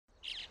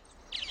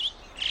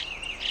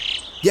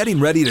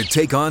Getting ready to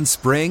take on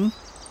spring?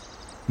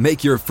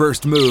 Make your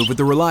first move with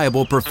the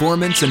reliable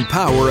performance and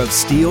power of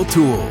Steel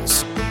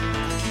tools.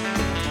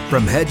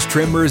 From hedge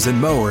trimmers and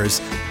mowers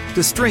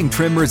to string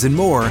trimmers and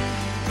more,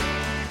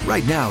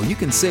 right now you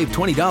can save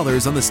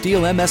 $20 on the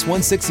Steel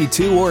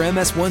MS-162 or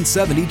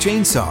MS-170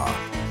 chainsaw.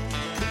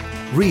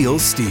 Real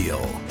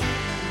Steel.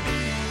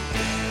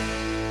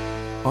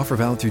 Offer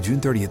valid through June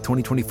 30th,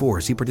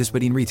 2024. See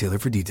participating retailer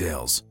for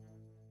details.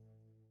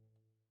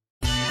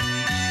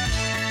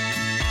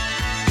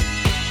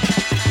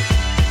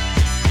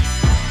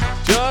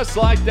 Just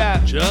like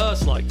that.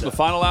 Just like that. The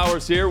final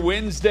hours here,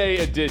 Wednesday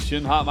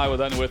edition. Hot Mic with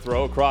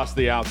Unwithrow across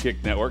the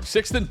Outkick Network.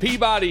 6th and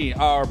Peabody,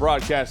 our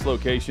broadcast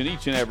location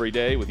each and every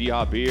day with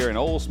Yeehaw Beer and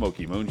Old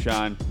Smoky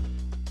Moonshine.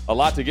 A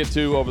lot to get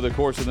to over the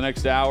course of the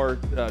next hour.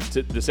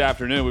 This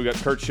afternoon, we've got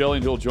Curt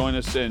Schilling, who will join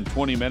us in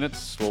 20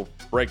 minutes. We'll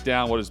break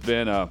down what has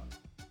been a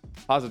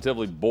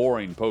positively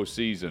boring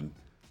postseason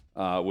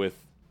with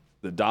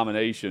the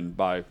domination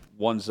by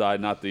one side,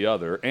 not the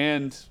other.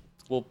 And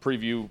we'll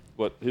preview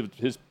what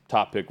his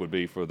top pick would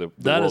be for the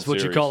That World is what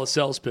Series. you call a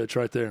sales pitch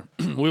right there.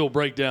 We will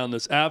break down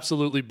this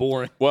absolutely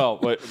boring Well,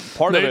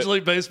 part of Major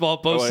League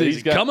Baseball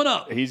postseason coming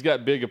up. He's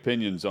got big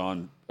opinions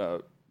on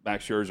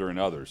Max Scherzer and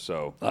others,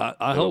 so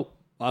I hope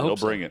he'll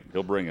so. bring it.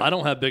 He'll bring it. I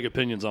don't have big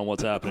opinions on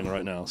what's happening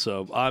right now,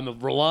 so I'm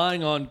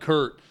relying on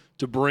Curt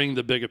to bring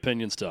the big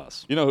opinions to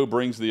us. You know who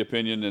brings the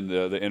opinion and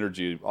the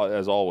energy,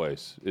 as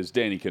always, is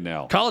Danny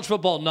Kanell. College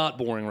football not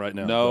boring right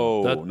now.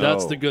 No.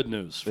 That's the good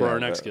news for our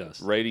next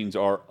guest. Ratings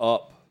are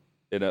up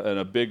in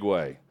a big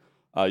way.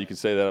 You can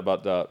say that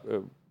about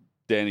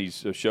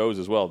Danny's shows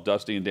as well.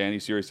 Dusty and Danny,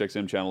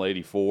 SiriusXM Channel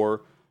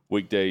 84,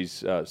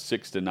 weekdays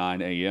 6 to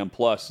 9 a.m.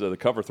 Plus the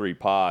Cover 3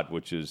 pod,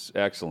 which is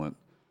excellent,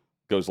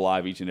 goes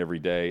live each and every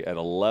day at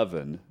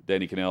 11.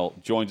 Danny Kanell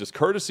joins us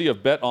courtesy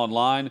of Bet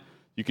Online.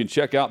 You can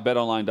check out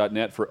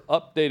betonline.net for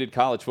updated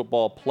college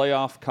football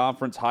playoff,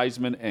 conference,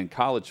 Heisman, and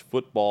college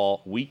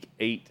football Week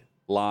 8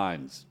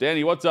 lines.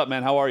 Danny, what's up,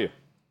 man? How are you?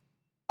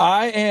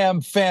 I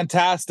am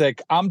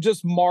fantastic. I'm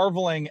just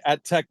marveling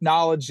at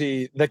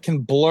technology that can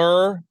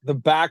blur the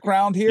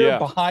background here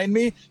behind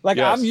me. Like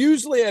I'm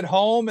usually at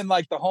home in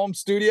like the home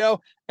studio,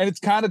 and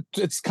it's kind of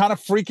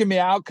freaking me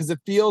out because it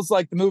feels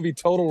like the movie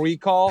Total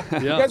Recall.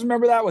 You guys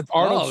remember that with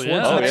Arnold Schwarzenegger?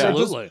 Yeah,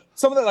 absolutely. Just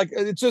some of that, like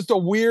it's just a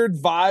weird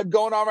vibe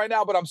going on right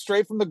now. But I'm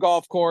straight from the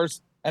golf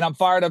course, and I'm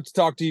fired up to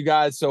talk to you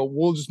guys. So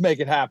we'll just make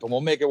it happen.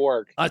 We'll make it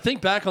work. I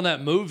think back on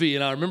that movie,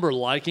 and I remember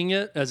liking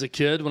it as a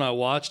kid when I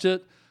watched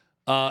it.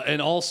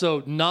 And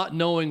also not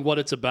knowing what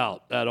it's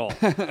about at all.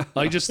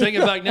 Like just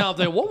thinking back now,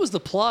 what was the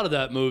plot of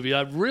that movie?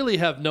 I really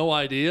have no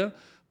idea,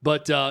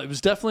 but it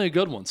was definitely a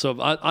good one. So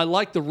I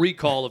like the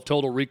recall of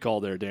Total Recall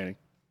there, Danny.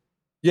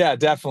 Yeah,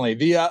 definitely.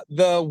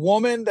 The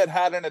woman that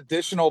had an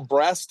additional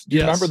breast. Do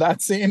you remember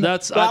that scene?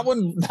 That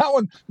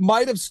one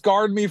might have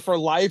scarred me for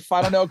life.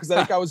 I don't know, because I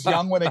think I was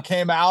young when it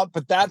came out,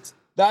 but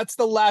that's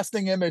the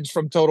lasting image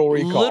from Total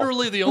Recall.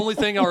 Literally the only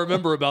thing I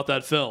remember about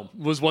that film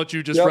was what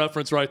you just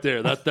referenced right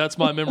there. That's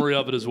my memory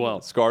of it as well.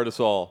 Scarred us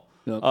all.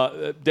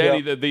 Yep.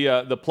 Danny,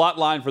 the plot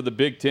line for the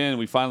Big Ten,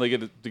 we finally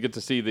get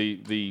to see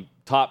the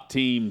top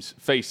teams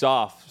face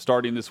off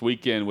starting this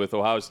weekend with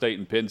Ohio State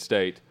and Penn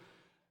State.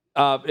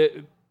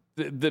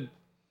 The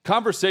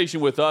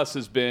conversation with us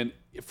has been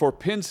for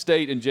Penn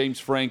State and James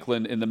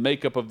Franklin in the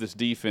makeup of this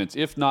defense,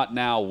 if not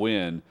now,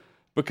 when?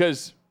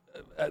 Because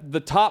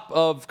the top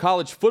of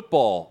college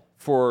football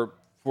for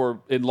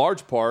in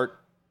large part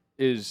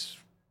is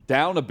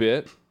down a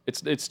bit.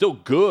 It's still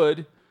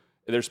good.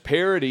 There's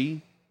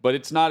parity, but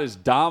it's not as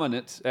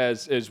dominant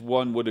as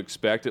one would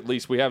expect. At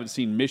least we haven't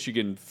seen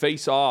Michigan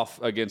face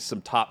off against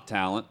some top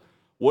talent.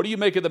 What do you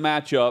make of the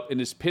matchup, and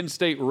is Penn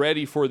State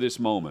ready for this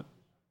moment?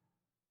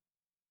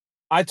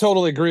 I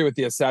totally agree with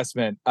the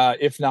assessment.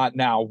 If not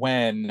now,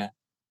 when?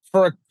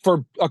 For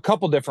a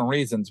couple different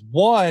reasons.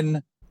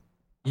 One,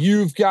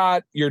 you've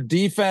got your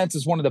defense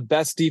is one of the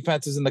best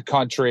defenses in the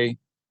country.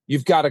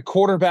 You've got a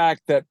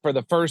quarterback that for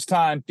the first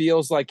time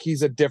feels like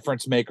he's a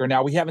difference maker.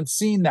 Now, we haven't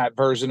seen that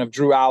version of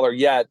Drew Aller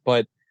yet,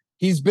 but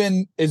he's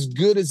been as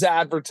good as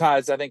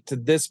advertised, I think, to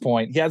this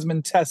point. He hasn't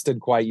been tested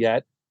quite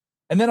yet.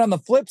 And then on the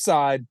flip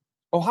side,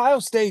 Ohio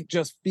State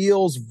just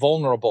feels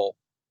vulnerable,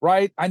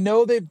 right? I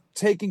know they've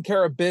taken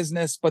care of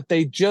business, but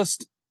they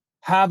just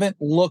haven't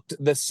looked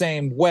the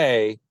same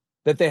way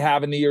that they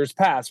have in the years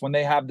past when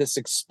they have this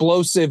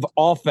explosive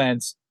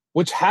offense,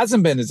 which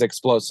hasn't been as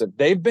explosive.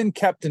 They've been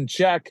kept in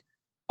check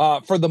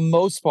for the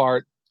most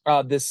part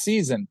this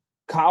season.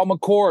 Kyle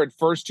McCord,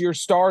 first-year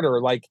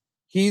starter, like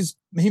he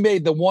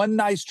made the one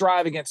nice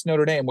drive against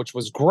Notre Dame, which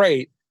was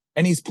great,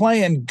 and he's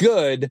playing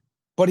good,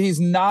 but he's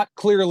not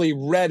clearly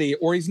ready,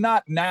 or he's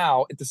not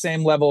now at the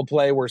same level of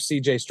play where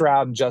C.J.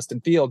 Stroud and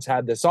Justin Fields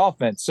had this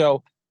offense.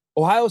 So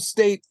Ohio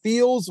State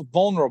feels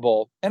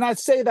vulnerable, and I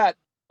say that,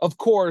 of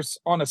course,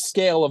 on a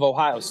scale of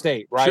Ohio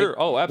State, right? Sure.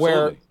 Oh,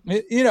 absolutely.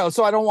 Where,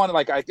 so I don't want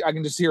to I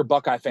can just hear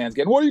Buckeye fans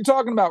getting, what are you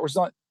talking about?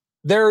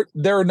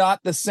 They're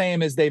not the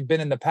same as they've been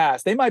in the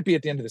past. They might be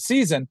at the end of the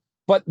season,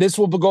 but this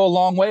will go a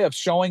long way of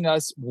showing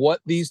us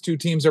what these two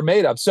teams are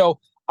made of. So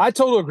I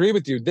totally agree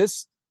with you.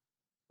 This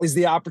is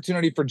the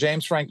opportunity for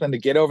James Franklin to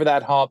get over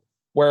that hump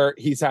where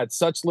he's had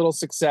such little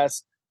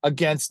success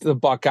against the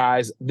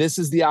Buckeyes. This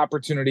is the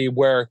opportunity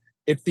where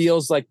it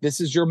feels like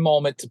this is your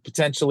moment to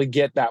potentially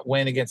get that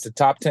win against a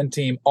top 10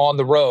 team on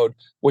the road,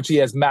 which he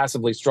has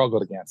massively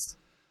struggled against.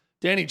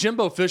 Danny,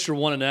 Jimbo Fisher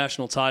won a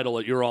national title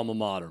at your alma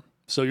mater,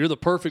 so you're the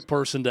perfect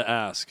person to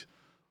ask.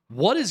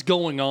 What is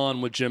going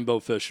on with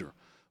Jimbo Fisher?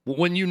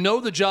 When you know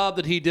the job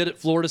that he did at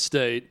Florida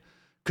State,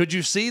 could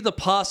you see the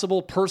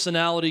possible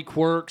personality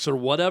quirks or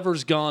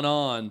whatever's gone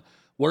on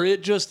where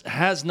it just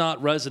has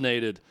not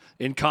resonated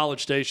in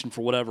College Station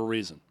for whatever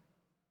reason?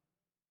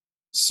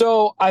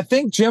 So I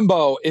think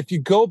Jimbo, if you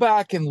go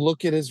back and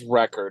look at his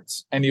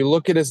records and you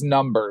look at his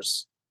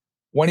numbers,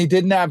 when he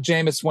didn't have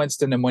Jameis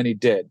Winston and when he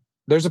did,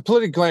 there's a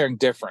pretty glaring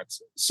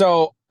difference.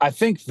 So I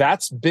think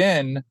that's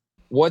been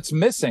what's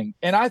missing.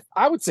 And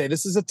I would say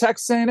this is a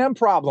Texas A&M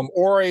problem,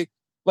 or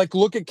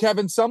look at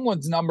Kevin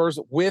Sumlin's numbers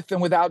with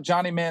and without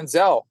Johnny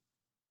Manziel.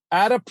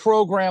 At a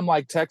program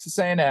like Texas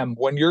A&M,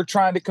 when you're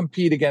trying to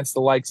compete against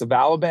the likes of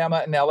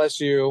Alabama and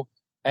LSU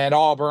and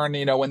Auburn,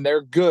 when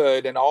they're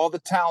good and all the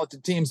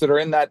talented teams that are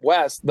in that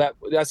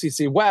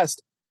SEC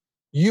West,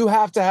 you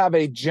have to have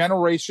a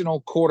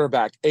generational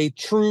quarterback, a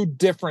true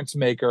difference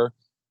maker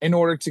in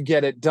order to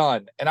get it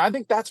done. And I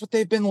think that's what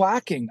they've been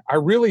lacking. I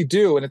really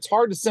do. And it's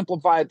hard to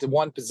simplify it to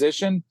one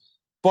position,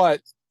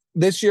 but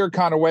this year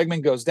Connor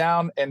Wegman goes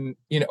down and,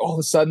 all of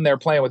a sudden they're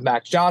playing with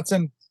Max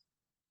Johnson,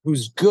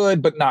 who's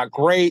good, but not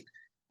great.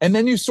 And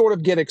then you sort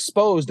of get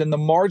exposed and the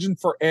margin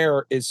for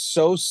error is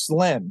so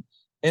slim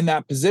in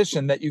that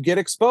position that you get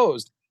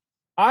exposed.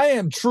 I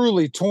am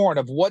truly torn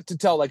of what to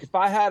tell. Like if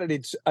I had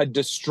a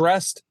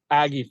distressed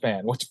Aggie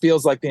fan, which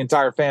feels like the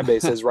entire fan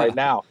base is right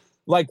now,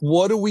 like,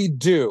 what do we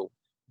do?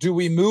 Do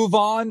we move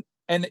on?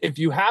 And if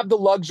you have the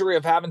luxury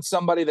of having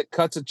somebody that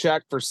cuts a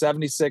check for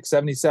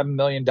 $77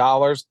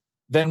 million,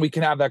 then we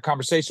can have that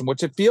conversation,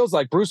 which it feels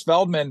like Bruce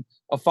Feldman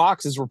of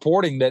Fox is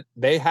reporting that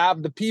they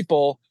have the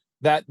people,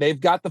 that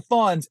they've got the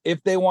funds.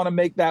 If they want to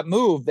make that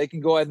move, they can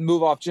go ahead and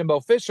move off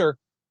Jimbo Fisher.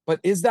 But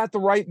is that the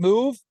right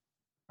move?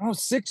 I don't know,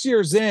 6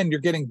 years in,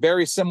 you're getting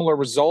very similar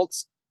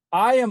results.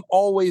 I am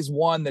always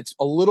one that's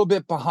a little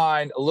bit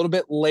behind, a little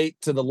bit late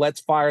to the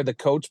let's fire the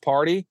coach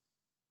party.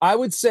 I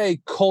would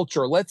say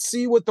culture. Let's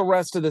see what the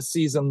rest of the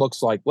season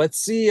looks like. Let's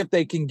see if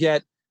they can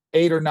get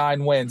 8 or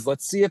 9 wins.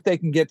 Let's see if they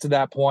can get to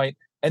that point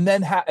and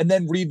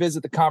then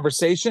revisit the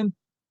conversation.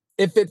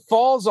 If it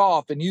falls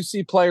off and you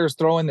see players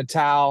throw in the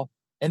towel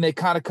and they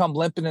kind of come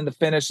limping in the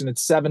finish and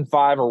it's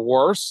 7-5 or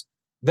worse,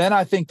 then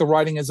I think the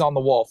writing is on the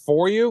wall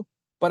for you.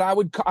 But I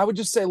would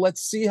just say,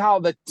 let's see how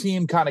the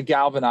team kind of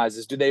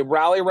galvanizes. Do they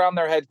rally around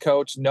their head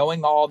coach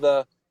knowing all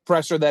the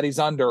pressure that he's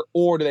under,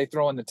 or do they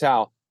throw in the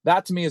towel?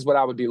 That to me is what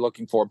I would be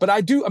looking for. But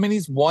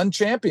he's won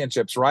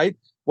championships, right?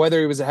 Whether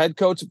he was a head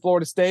coach at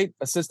Florida State,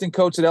 assistant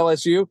coach at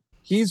LSU,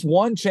 he's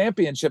won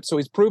championships. So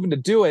he's proven to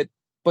do it.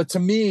 But to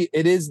me,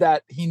 it is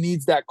that he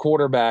needs that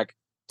quarterback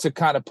to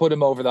kind of put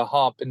him over the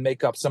hump and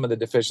make up some of the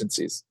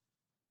deficiencies.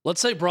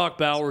 Let's say Brock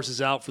Bowers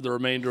is out for the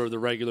remainder of the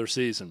regular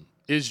season.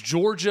 Is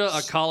Georgia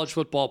a college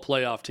football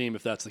playoff team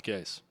if that's the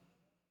case?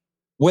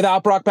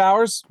 Without Brock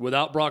Bowers?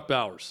 Without Brock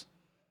Bowers.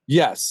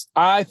 Yes,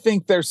 I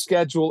think their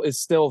schedule is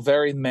still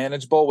very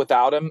manageable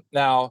without him.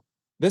 Now,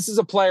 this is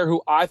a player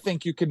who I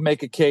think you could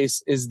make a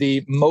case is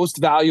the most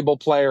valuable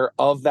player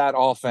of that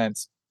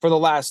offense for the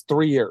last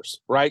 3 years,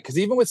 right? Because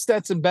even with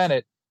Stetson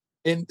Bennett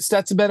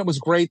was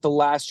great the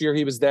last year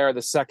he was there,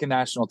 the second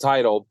national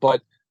title,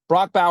 but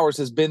Brock Bowers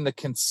has been the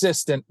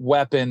consistent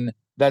weapon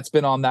that's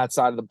been on that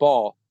side of the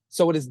ball.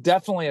 So it is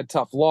definitely a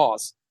tough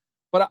loss.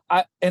 But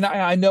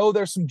I know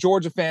there's some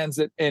Georgia fans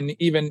and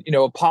even,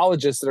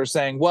 apologists that are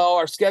saying, well,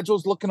 our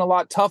schedule's looking a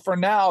lot tougher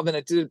now than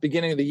it did at the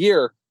beginning of the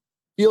year.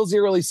 Feels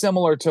eerily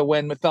similar to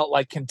when it felt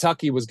like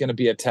Kentucky was going to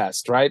be a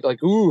test, right?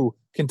 Like, ooh,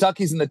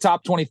 Kentucky's in the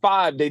top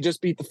 25. They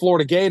just beat the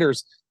Florida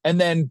Gators.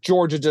 And then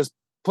Georgia just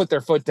put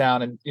their foot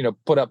down and,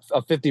 put up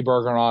a 50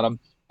 burger on them.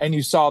 And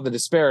you saw the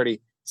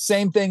disparity.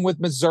 Same thing with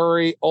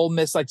Missouri, Ole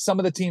Miss, like some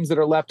of the teams that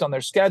are left on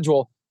their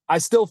schedule. I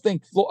still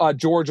think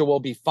Georgia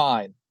will be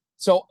fine.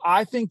 So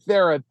I think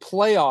they're a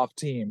playoff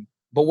team,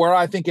 but where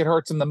I think it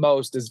hurts them the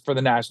most is for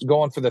the national,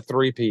 going for the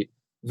three-peat.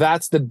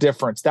 That's the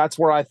difference. That's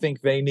where I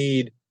think they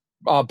need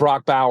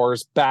Brock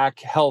Bowers back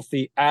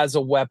healthy as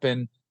a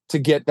weapon to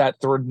get that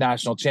third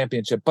national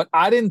championship. But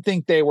I didn't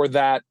think they were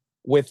that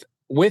with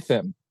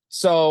him.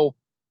 So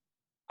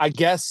I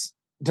guess,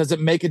 does it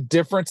make a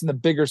difference in the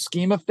bigger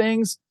scheme of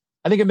things?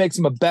 I think it makes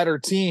them a better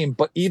team,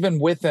 but even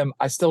with him,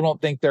 I still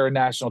don't think they're a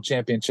national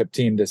championship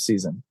team this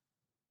season.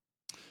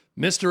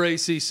 Mr.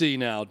 ACC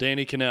now,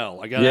 Danny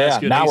Kanell. I got to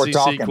ask you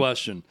an ACC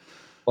question.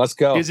 Let's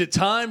go. Is it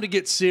time to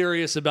get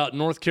serious about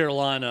North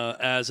Carolina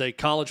as a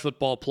college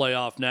football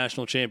playoff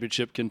national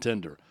championship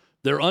contender?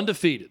 They're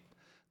undefeated.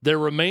 Their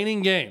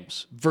remaining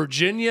games,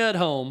 Virginia at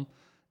home,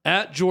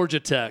 at Georgia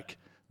Tech,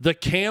 the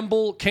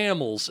Campbell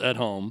Camels at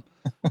home,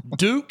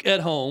 Duke at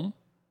home,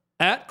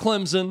 at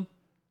Clemson,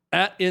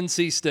 at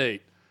NC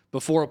State,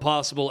 before a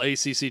possible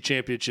ACC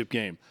championship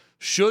game.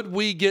 Should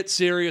we get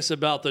serious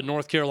about the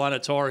North Carolina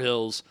Tar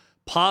Heels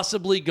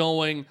possibly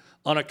going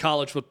on a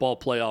college football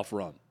playoff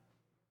run?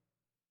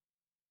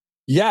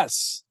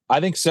 Yes,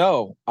 I think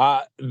so.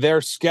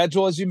 Their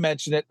schedule, as you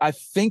mentioned it, I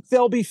think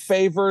they'll be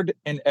favored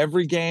in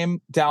every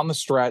game down the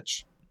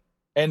stretch.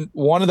 And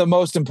one of the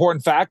most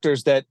important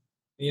factors that,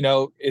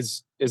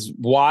 is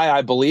why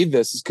I believe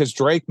this is because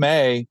Drake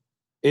May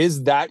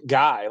is that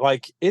guy.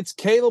 Like, it's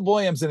Caleb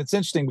Williams, and it's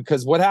interesting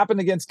because what happened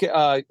against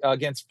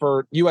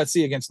for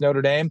USC against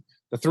Notre Dame,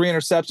 the 3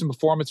 interception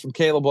performance from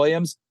Caleb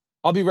Williams,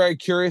 I'll be very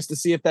curious to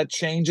see if that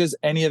changes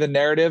any of the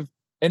narrative.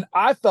 And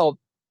I felt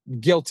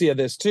guilty of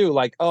this too.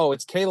 Like, oh,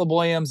 it's Caleb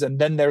Williams, and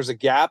then there's a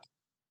gap.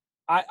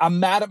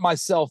 I'm mad at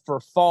myself for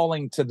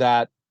falling to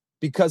that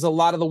because a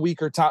lot of the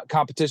weaker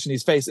competition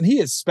he's faced, and he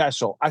is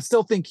special. I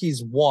still think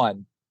he's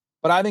one,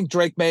 but I think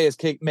Drake May is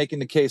making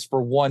the case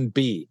for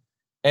 1B,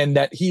 and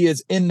that he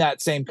is in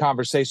that same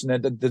conversation.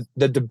 That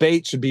the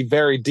debate should be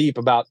very deep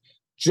about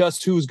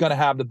just who's going to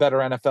have the better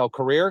NFL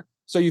career.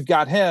 So you've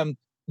got him.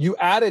 You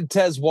added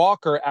Tez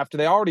Walker after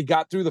they already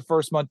got through the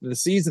first month of the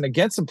season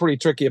against some pretty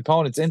tricky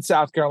opponents in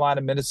South Carolina,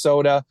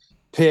 Minnesota,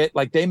 Pitt.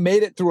 Like, they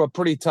made it through a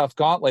pretty tough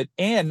gauntlet.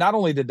 And not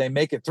only did they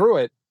make it through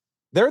it,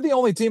 they're the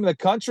only team in the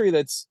country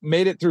that's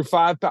made it through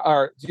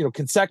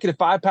consecutive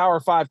 5 Power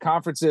 5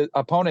 conference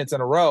opponents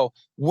in a row,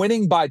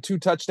 winning by 2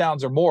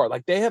 touchdowns or more.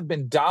 Like, they have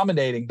been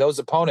dominating those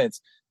opponents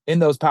in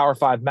those Power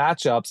 5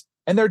 matchups,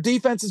 and their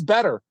defense is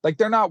better. Like,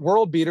 they're not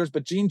world beaters,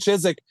 but Gene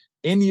Chizik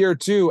in year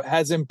 2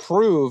 has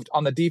improved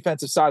on the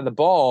defensive side of the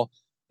ball,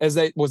 as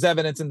it was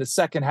evidenced in the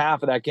second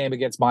half of that game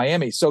against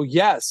Miami. So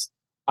yes,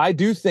 I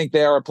do think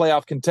they are a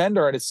playoff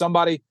contender, and it's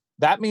somebody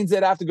that means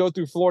they'd have to go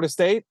through Florida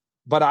State,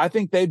 but I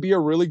think they'd be a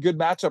really good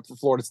matchup for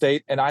Florida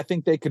State, and I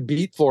think they could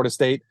beat Florida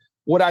State.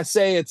 Would I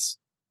say it's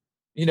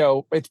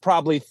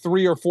probably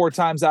 3 or 4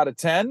 times out of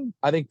 10?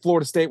 I think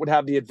Florida State would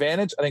have the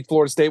advantage. I think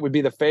Florida State would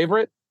be the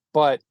favorite,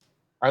 but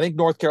I think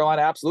North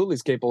Carolina absolutely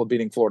is capable of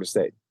beating Florida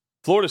State.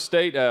 Florida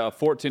State, a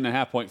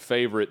 14.5-point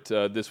favorite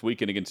this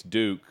weekend against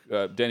Duke.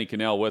 Danny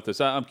Kanell with us.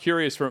 I'm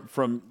curious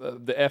from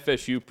the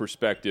FSU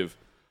perspective,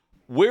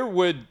 where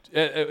would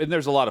and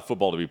there's a lot of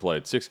football to be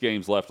played, 6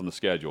 games left on the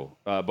schedule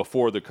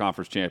before the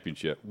conference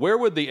championship. Where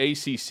would the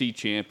ACC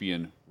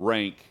champion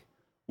rank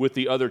with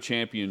the other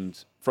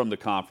champions from the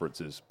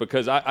conferences?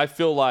 Because I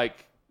feel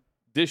like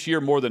this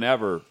year more than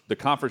ever, the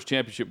conference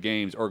championship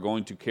games are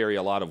going to carry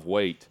a lot of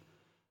weight.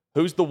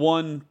 Who's the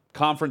one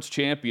conference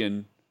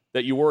champion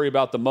that you worry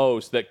about the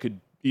most that could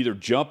either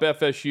jump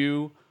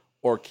FSU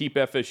or keep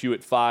FSU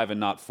at 5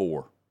 and not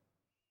 4?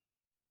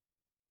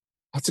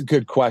 That's a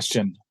good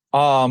question.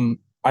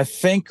 I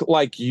think,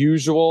 like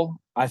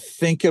usual, I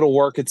think it'll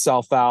work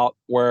itself out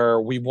where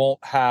we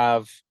won't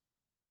have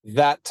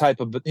that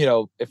type of,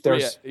 if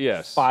there's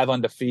 5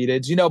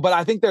 undefeateds, but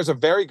I think there's a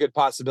very good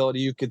possibility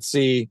you could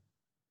see,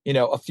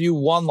 a few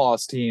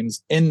 1-loss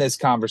teams in this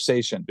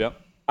conversation.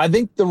 Yep. I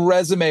think the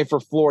resume for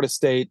Florida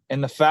State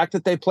and the fact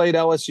that they played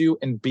LSU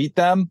and beat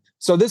them.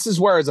 So this is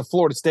where, as a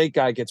Florida State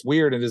guy, it gets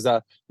weird. And as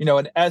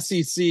an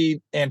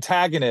SEC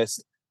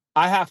antagonist,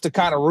 I have to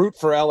kind of root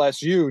for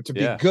LSU to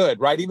be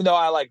good, right? Even though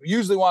I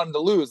usually want them to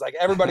lose, like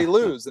everybody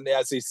lose in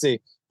the SEC,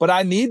 but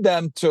I need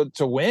them to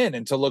win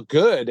and to look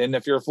good. And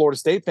if you're a Florida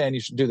State fan, you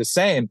should do the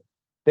same.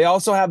 They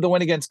also have the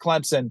win against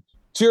Clemson.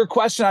 To your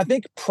question, I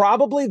think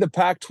probably the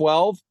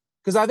Pac-12,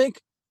 because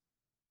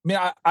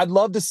I'd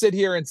love to sit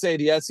here and say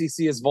the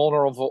SEC is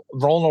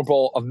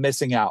vulnerable of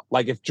missing out.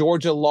 Like, if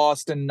Georgia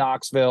lost in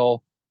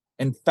Knoxville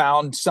and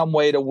found some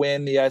way to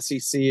win the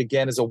SEC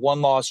again as a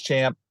 1-loss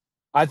champ,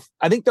 I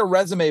think their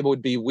resume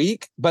would be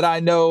weak, but I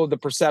know the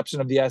perception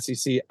of the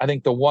SEC. I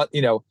think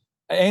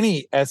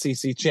any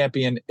SEC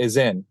champion is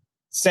in.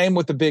 Same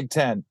with the Big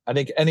Ten. I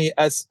think any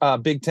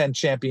Big Ten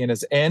champion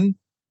is in.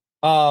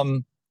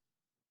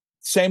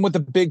 Same with the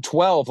Big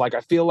 12. Like,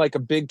 I feel like a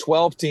Big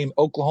 12 team,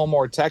 Oklahoma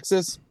or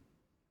Texas,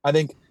 I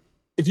think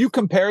if you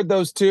compared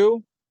those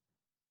two,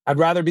 I'd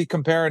rather be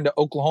comparing to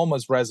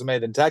Oklahoma's resume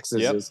than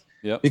Texas's,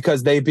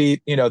 because they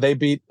beat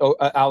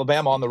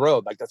Alabama on the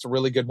road. Like, that's a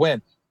really good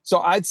win. So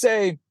I'd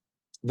say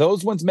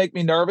those ones make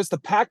me nervous. The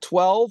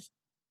Pac-12,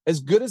 as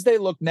good as they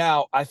look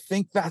now, I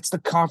think that's the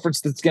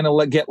conference that's going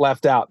to get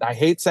left out. I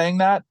hate saying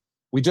that.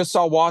 We just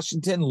saw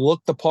Washington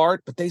look the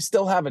part, but they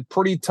still have a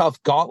pretty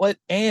tough gauntlet.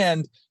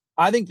 And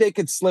I think they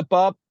could slip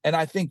up, and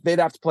I think they'd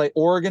have to play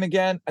Oregon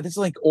again. I just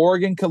think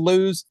Oregon could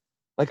lose.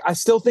 Like, I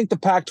still think the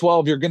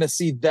Pac-12, you're going to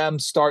see them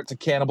start to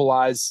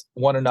cannibalize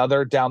one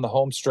another down the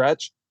home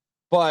stretch.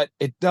 But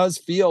it does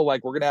feel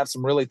like we're going to have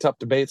some really tough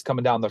debates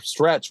coming down the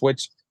stretch,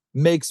 which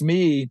makes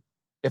me,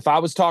 if I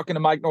was talking to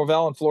Mike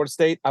Norvell in Florida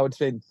State, I would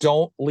say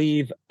don't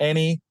leave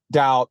any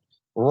doubt.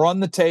 Run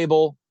the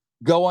table,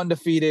 go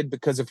undefeated,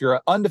 because if you're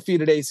an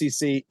undefeated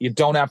ACC, you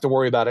don't have to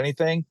worry about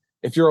anything.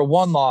 If you're a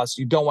 1-loss,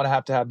 you don't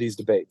want to have these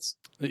debates.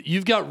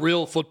 You've got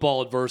real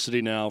football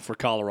adversity now for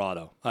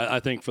Colorado, I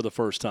think, for the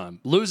first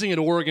time. Losing at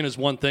Oregon is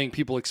one thing.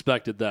 People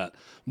expected that.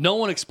 No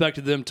one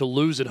expected them to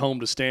lose at home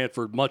to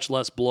Stanford, much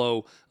less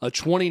blow a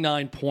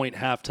 29-point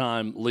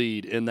halftime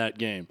lead in that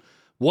game.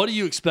 What do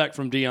you expect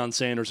from Deion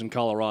Sanders in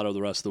Colorado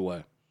the rest of the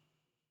way?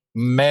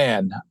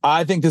 Man,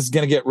 I think this is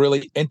going to get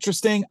really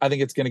interesting. I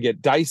think it's going to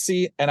get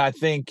dicey, and I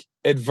think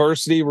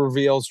adversity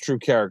reveals true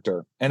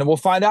character. And we'll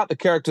find out the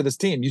character of this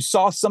team. You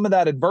saw some of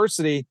that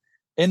adversity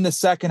in the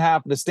second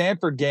half of the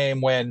Stanford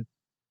game when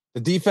the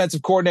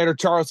defensive coordinator,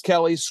 Charles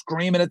Kelly,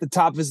 screaming at the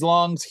top of his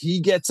lungs. He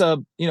gets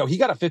he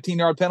got a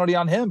 15-yard penalty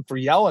on him for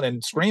yelling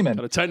and screaming.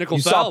 Got a technical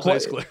foul,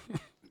 basically.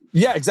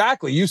 Yeah,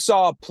 exactly. You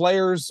saw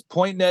players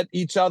pointing at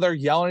each other,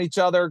 yelling at each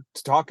other,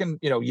 talking,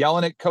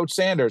 yelling at Coach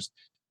Sanders.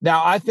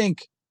 Now, I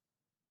think,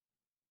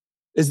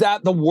 is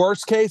that the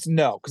worst case?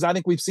 No, because I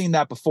think we've seen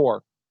that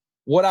before.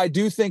 What I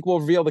do think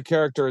will reveal the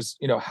character is,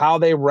 how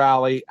they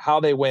rally, how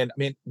they win. I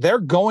mean, they're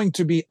going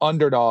to be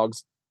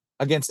underdogs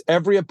against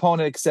every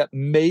opponent except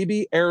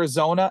maybe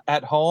Arizona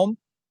at home.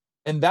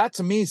 And that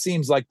to me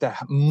seems like the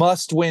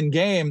must-win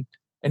game.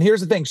 And here's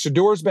the thing.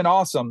 Shadour's been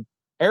awesome.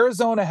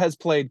 Arizona has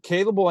played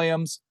Caleb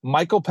Williams,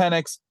 Michael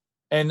Penix,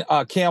 and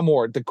Cam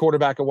Ward, the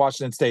quarterback at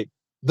Washington State.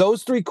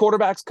 Those three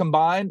quarterbacks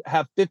combined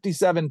have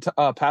 57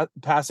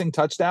 passing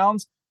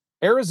touchdowns.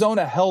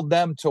 Arizona held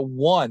them to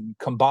 1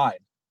 combined.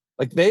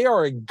 Like, they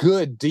are a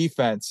good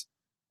defense,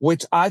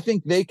 which I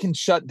think they can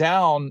shut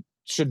down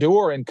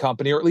Shadour and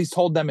company, or at least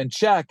hold them in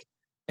check.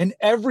 And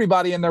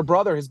everybody and their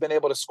brother has been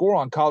able to score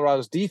on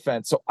Colorado's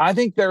defense. So I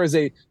think there is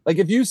if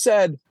you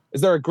said, is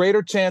there a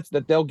greater chance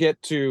that they'll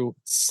get to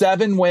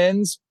 7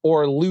 wins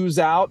or lose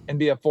out and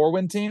be a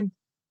 4-win team?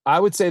 I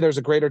would say there's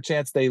a greater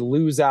chance they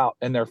lose out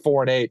and they're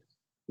 4-8,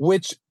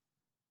 which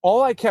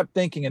all I kept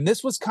thinking, and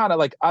this was kind of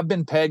like, I've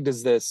been pegged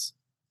as this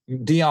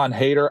Deion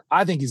hater.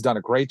 I think he's done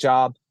a great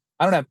job.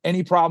 I don't have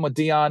any problem with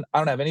Deion. I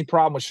don't have any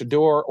problem with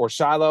Shador or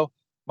Shiloh.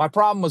 My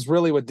problem was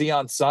really with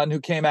Deion's son, who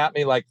came at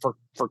me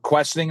for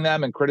questioning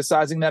them and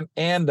criticizing them,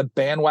 and the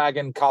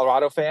bandwagon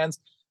Colorado fans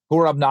who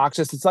are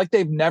obnoxious. It's like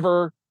they've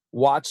never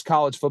watched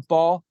college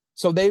football.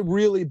 So they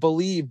really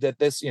believe that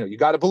this, you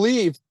got to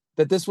believe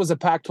that this was a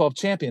Pac-12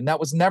 champion. That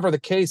was never the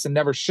case and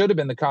never should have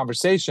been the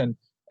conversation.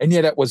 And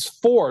yet it was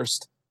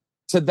forced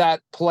to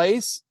that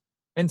place.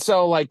 And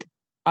so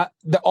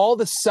all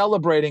the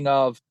celebrating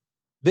of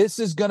this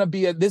is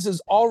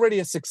already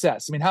a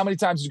success. I mean, how many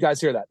times did you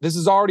guys hear that? This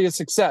is already a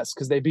success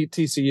because they beat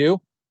TCU.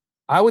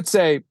 I would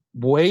say,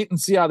 wait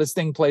and see how this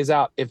thing plays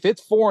out. If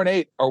it's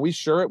 4-8, are we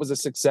sure it was a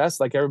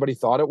success like everybody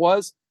thought it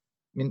was?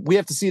 I mean, we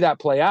have to see that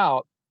play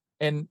out.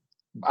 And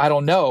I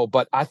don't know,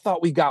 but I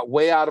thought we got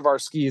way out of our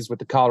skis with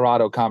the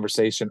Colorado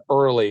conversation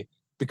early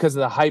because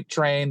of the hype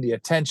train, the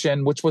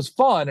attention, which was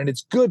fun and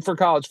it's good for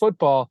college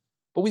football.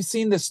 But we've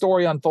seen this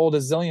story unfold a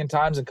zillion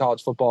times in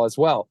college football as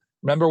well.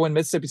 Remember when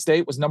Mississippi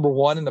State was number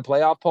 1 in the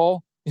playoff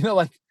poll?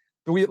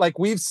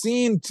 We've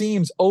seen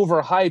teams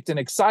overhyped and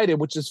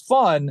excited, which is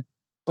fun,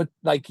 but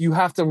you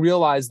have to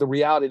realize the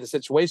reality of the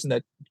situation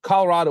that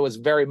Colorado is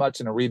very much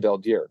in a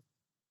rebuild year.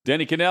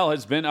 Danny Kanell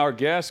has been our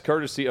guest,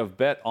 courtesy of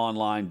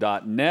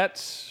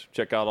betonline.net.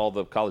 Check out all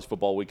the college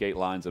football week 8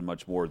 lines and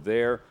much more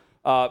there.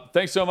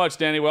 Thanks so much,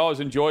 Danny. We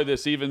always enjoy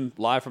this, even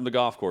live from the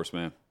golf course,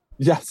 man.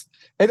 Yes.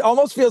 It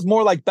almost feels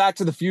more like Back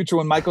to the Future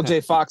when Michael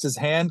J. Fox's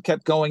hand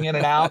kept going in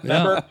and out.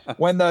 Remember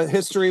when the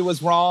history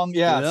was wrong?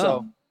 Yeah.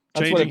 So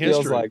that's changing what it feels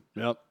history. Like.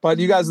 Yep. But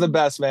you guys are the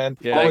best, man.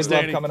 Yeah. Always Thanks,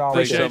 love Danny. coming on.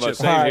 Thanks so much.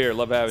 Same here.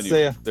 Love having See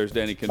you. ya. There's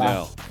Danny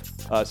Kanell.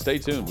 Stay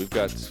tuned. We've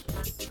got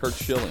Curt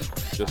Schilling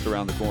just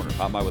around the corner.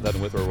 Hot Mike with Ed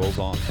and Withrow rolls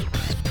on.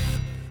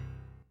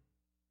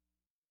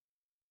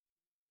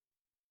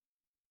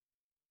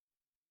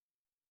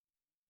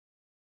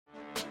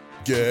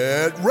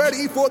 Get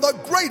ready for the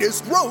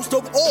greatest roast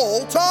of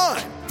all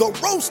time, the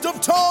Roast of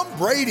Tom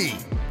Brady,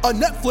 a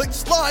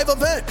Netflix live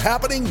event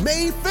happening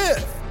May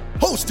 5th.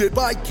 Hosted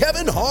by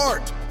Kevin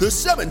Hart, the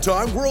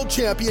 7-time world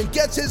champion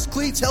gets his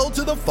cleats held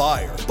to the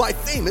fire by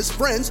famous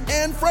friends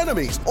and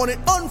frenemies on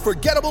an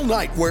unforgettable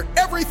night where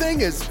everything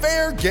is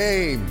fair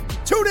game.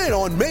 Tune in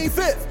on May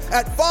 5th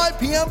at 5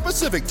 p.m.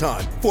 Pacific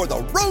time for the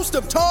Roast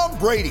of Tom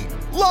Brady,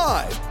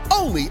 live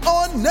only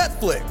on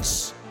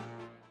Netflix.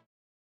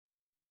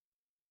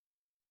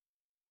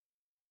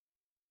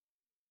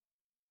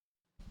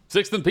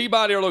 Sixth and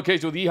Peabody, our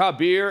location with Yeehaw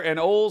Beer and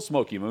Old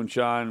Smoky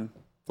Moonshine.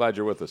 Glad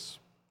you're with us.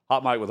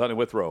 Hot Mike with Honey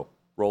Withrow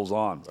rolls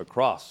on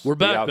across We're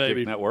back, the Outkick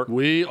baby. Network.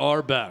 We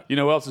are back. You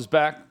know who else is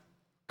back?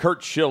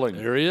 Curt Schilling.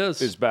 There he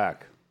is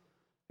back.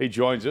 He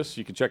joins us.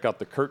 You can check out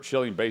the Curt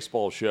Schilling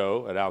Baseball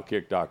Show at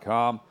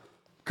Outkick.com.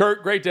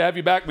 Curt, great to have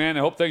you back, man.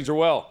 I hope things are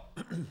well.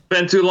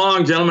 Been too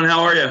long, gentlemen.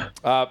 How are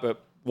you?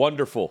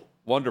 Wonderful.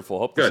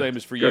 Hope the Good. same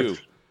is for Good. you.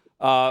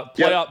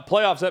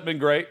 Playoffs have been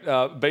great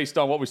based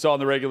on what we saw in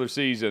the regular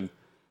season.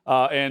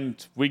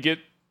 And we get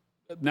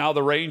now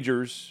the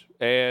Rangers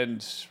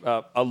and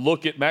a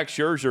look at Max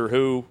Scherzer,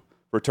 who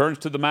returns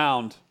to the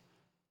mound.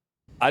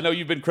 I know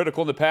you've been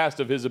critical in the past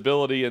of his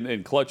ability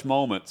in clutch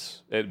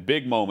moments, at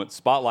big moments,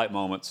 spotlight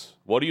moments.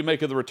 What do you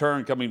make of the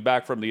return coming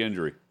back from the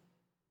injury?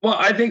 Well,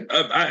 I think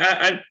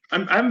I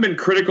haven't been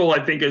critical,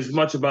 I think, as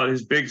much about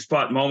his big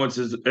spot moments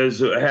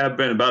as I have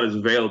been about his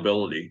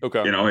availability.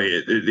 Okay. You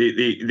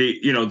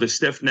know, the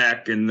stiff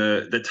neck and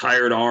the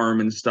tired arm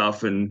and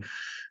stuff. And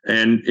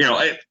you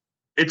know,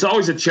 it's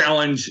always a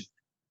challenge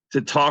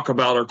to talk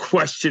about or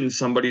question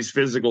somebody's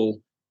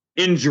physical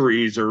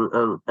injuries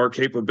or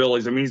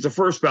capabilities. I mean, he's the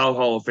first ballot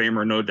Hall of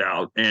Famer, no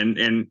doubt.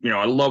 And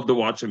I love to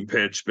watch him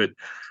pitch, but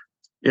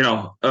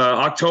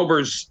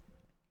October's,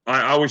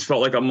 I always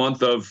felt like a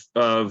month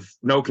of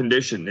no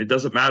condition. It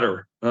doesn't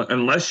matter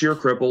unless you're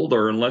crippled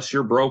or unless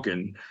you're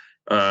broken,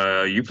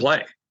 you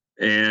play.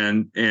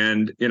 And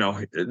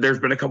there's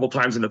been a couple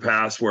times in the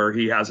past where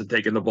he hasn't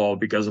taken the ball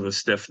because of a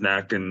stiff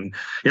neck, and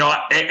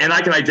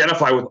I can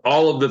identify with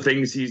all of the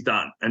things he's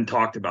done and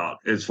talked about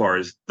as far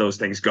as those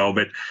things go.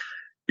 But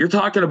you're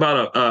talking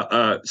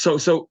about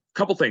so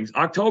couple things.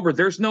 October,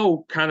 there's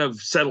no kind of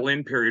settle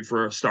in period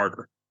for a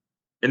starter,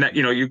 and that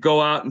you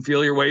go out and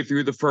feel your way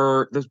through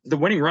the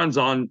winning runs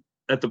on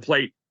at the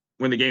plate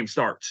when the game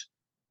starts.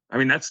 I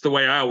mean, that's the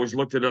way I always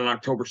looked at an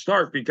October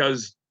start,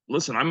 because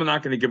listen, I'm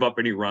not going to give up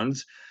any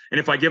runs. And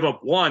if I give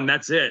up one,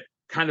 that's it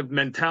kind of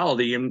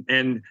mentality.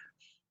 And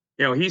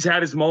he's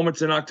had his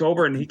moments in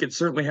October, and he could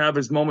certainly have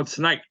his moments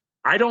tonight.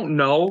 I don't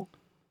know.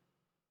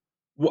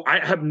 I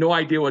have no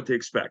idea what to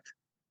expect.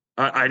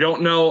 I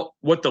don't know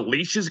what the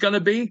leash is going to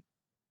be.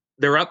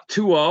 They're up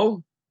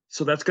 2-0.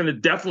 So that's going to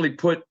definitely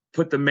put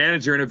the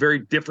manager in a very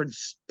different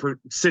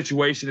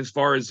situation as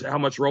far as how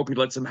much rope he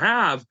lets him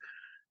have.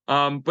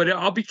 But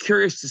I'll be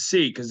curious to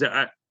see, because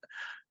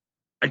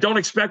I don't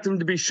expect him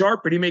to be sharp,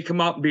 but he may come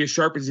out and be as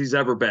sharp as he's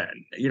ever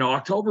been.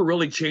 October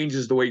really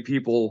changes the way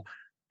people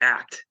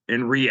act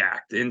and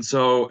react. And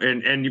so,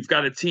 and you've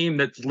got a team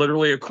that's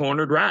literally a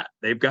cornered rat.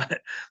 They're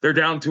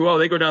down 2-0.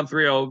 They go down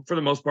 3-0. For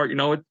the most part,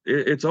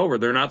 it's over.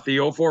 They're not the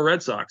 0-4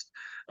 Red Sox.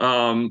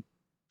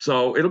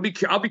 So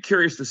I'll be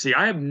curious to see.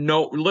 I have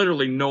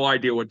literally no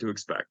idea what to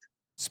expect.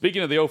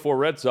 Speaking of the 0-4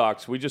 Red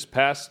Sox, we just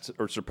surpassed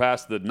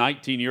the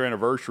 19-year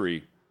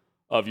anniversary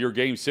of your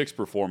Game 6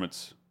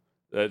 performance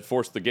that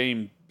forced the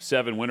Game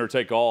 7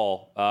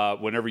 winner-take-all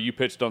whenever you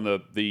pitched on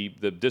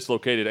the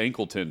dislocated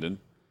ankle tendon.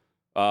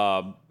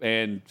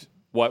 And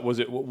what was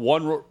it?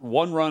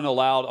 One run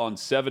allowed on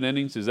 7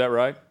 innings. Is that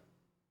right?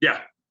 Yeah.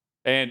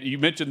 And you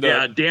mentioned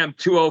damn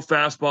 2-0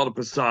 fastball to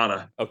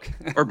Posada. Okay.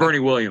 Or Bernie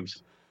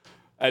Williams.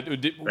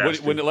 When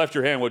it left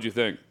your hand, what'd you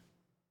think?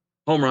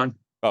 Home run.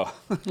 Oh.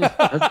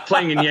 That's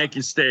playing in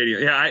Yankee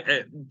Stadium. Yeah,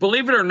 I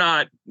believe it or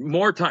not,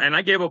 more time, and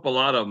I gave up a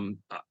lot of them.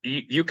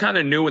 You kind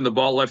of knew when the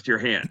ball left your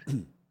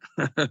hand.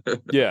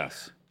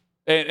 Yes.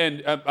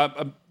 And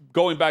I'm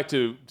going back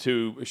to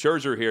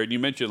Scherzer here, and you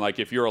mentioned, like,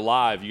 if you're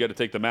alive, you got to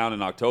take the mound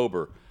in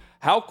October.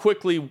 How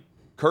quickly,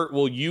 Curt,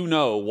 will you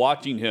know,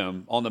 watching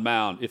him on the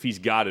mound, if he's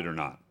got it or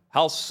not?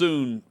 How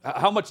soon?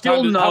 How much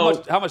time?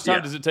 How much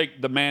time does it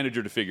take the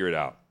manager to figure it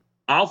out?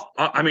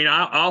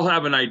 I'll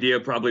have an idea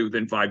probably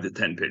within 5 to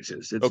 10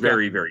 pitches. It's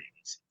very, very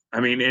easy. I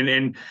mean,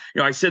 and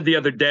I said the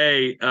other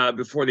day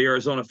before the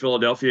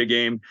Arizona-Philadelphia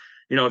game,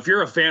 if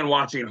you're a fan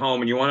watching at home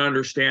and you want to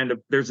understand,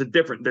 there's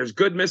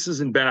good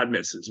misses and bad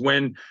misses.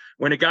 When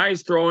a guy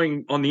is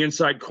throwing on the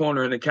inside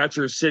corner and the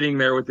catcher is sitting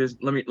there with his,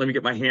 let me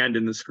get my hand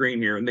in the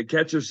screen here, and the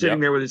catcher's sitting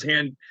there with his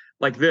hand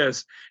like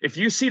this. If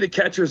you see the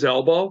catcher's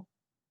elbow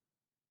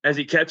as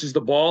he catches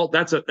the ball,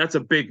 that's a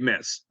big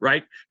miss,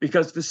 right?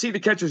 Because to see the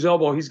catcher's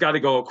elbow, he's got to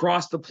go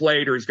across the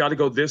plate or he's got to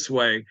go this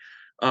way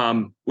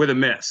with a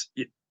miss.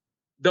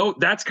 Though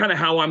that's kind of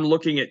how I'm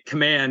looking at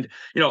command.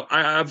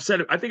 I've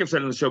said it, I think I've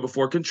said it on the show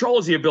before. Control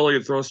is the ability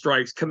to throw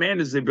strikes. Command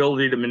is the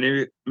ability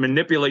to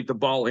manipulate the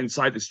ball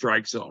inside the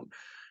strike zone.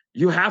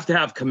 You have to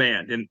have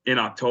command in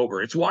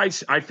October. It's why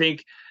I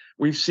think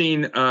we've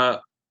seen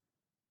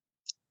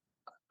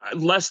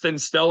less than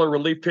stellar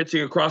relief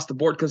pitching across the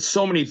board, because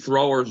so many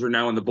throwers are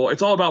now in the bull.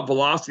 It's all about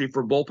velocity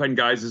for bullpen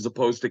guys as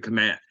opposed to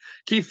command.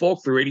 Keith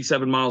Folk threw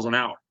 87 miles an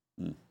hour,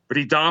 but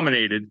he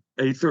dominated.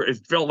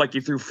 It felt like he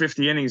threw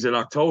 50 innings in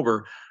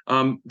October,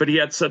 but he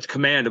had such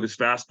command of his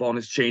fastball and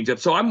his changeup.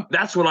 So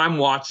that's what I'm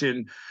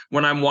watching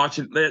when I'm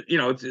watching.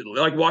 It's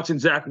like watching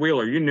Zach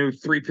Wheeler. You knew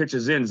 3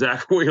 pitches in,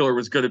 Zach Wheeler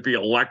was going to be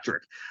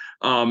electric.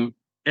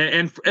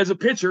 And as a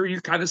pitcher, you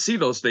kind of see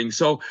those things.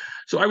 So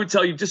I would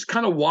tell you, just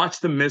kind of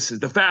watch the misses,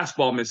 the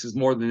fastball misses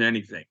more than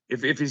anything.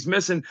 If he's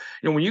missing,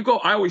 when you go,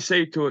 I always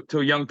say to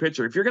a young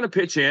pitcher, if you're going to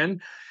pitch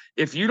in,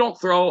 if you don't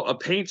throw a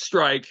paint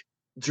strike,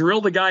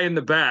 drill the guy in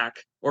the back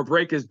or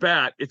break his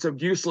bat, it's a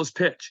useless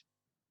pitch,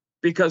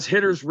 because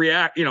hitters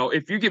react.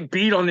 If you get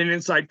beat on an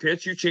inside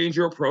pitch, you change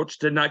your approach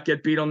to not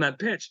get beat on that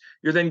pitch.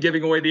 You're then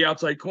giving away the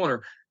outside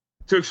corner.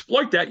 To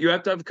exploit that, you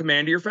have to have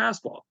command of your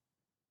fastball.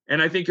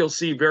 And I think you'll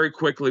see very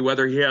quickly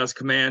whether he has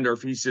command or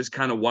if he's just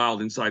kind of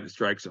wild inside the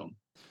strike zone.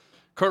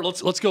 Curt,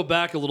 let's go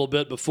back a little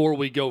bit before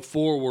we go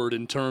forward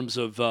in terms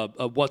of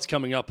what's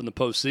coming up in the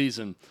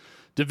postseason.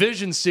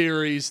 Division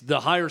series,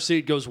 the higher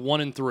seed goes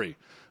 1-3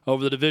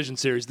 over the division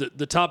series.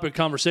 The topic of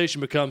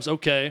conversation becomes,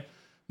 okay,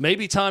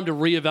 maybe time to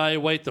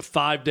reevaluate the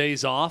 5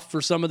 days off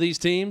for some of these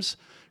teams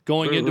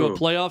going into a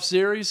playoff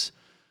series.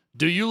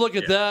 Do you look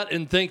at that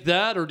and think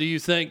that, or do you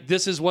think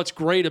this is what's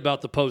great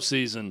about the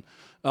postseason?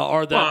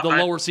 Or that the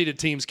lower-seeded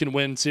teams can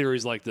win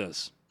series like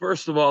this?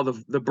 first of all,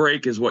 the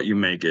break is what you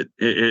make it.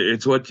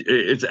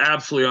 It's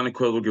absolutely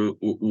unequivocal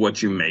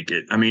what you make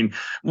it. I mean,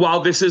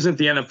 while this isn't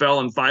the NFL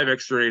and 5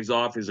 extra days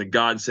off is a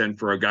godsend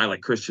for a guy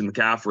like Christian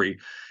McCaffrey,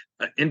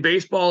 in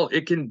baseball,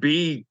 it can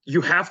be,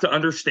 you have to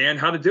understand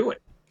how to do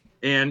it.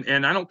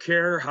 And I don't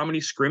care how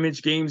many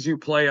scrimmage games you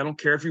play. I don't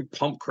care if you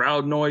pump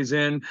crowd noise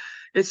in.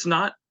 It's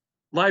not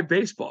live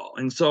baseball.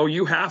 And so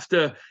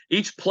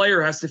each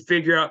player has to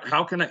figure out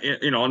how can I,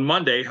 on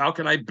Monday, how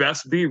can I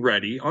best be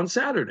ready on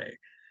Saturday?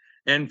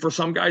 And for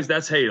some guys,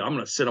 that's, hey, I'm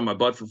going to sit on my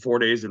butt for 4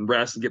 days and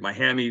rest and get my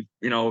hammy,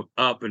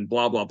 up and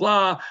blah, blah,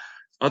 blah.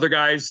 Other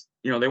guys,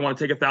 they want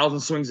to take 1,000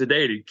 swings a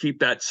day to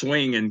keep that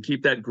swing and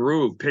keep that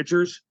groove.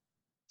 Pitchers,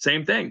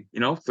 same thing,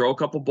 throw a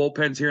couple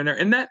bullpens here and there.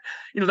 And that,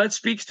 that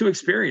speaks to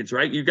experience,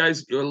 right? You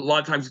guys, a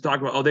lot of times you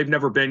talk about, they've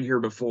never been here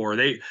before.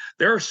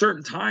 There are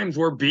certain times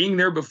where being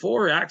there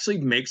before actually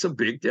makes a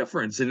big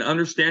difference, and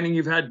understanding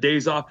you've had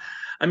days off.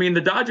 I mean,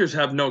 the Dodgers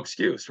have no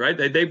excuse, right?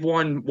 They've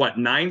won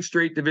 9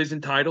 straight division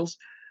titles.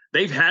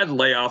 They've had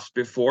layoffs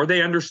before.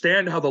 They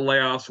understand how the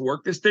layoffs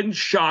work. This didn't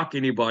shock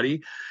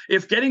anybody.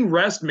 If getting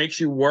rest makes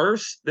you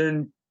worse,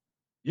 then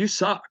you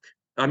suck.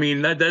 I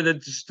mean, that's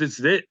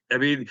it. I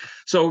mean,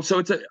 so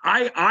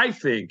I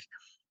think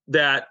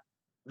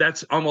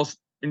that's almost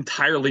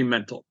entirely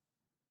mental.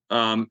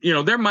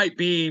 There might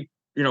be,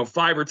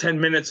 5 or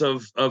 10 minutes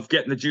of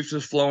getting the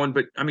juices flowing,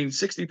 but I mean,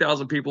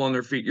 60,000 people on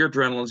their feet, your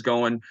adrenaline's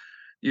going,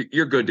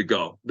 you're good to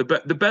go. The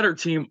better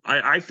team,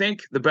 I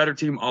think the better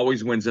team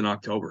always wins in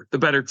October. The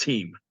better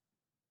team.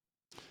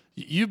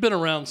 You've been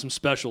around some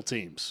special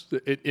teams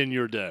in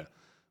your day.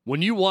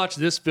 When you watch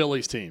this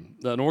Phillies team,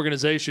 an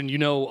organization you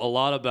know a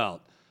lot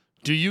about,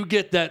 do you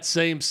get that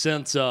same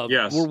sense of,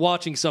 yes, we're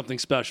watching something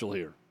special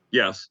here?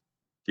 Yes.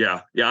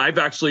 Yeah. I've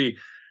actually,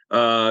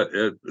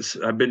 I've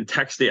been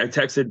texting. I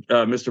texted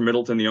Mr.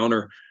 Middleton, the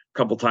owner, a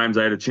couple times.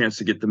 I had a chance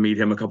to get to meet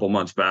him a couple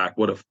months back.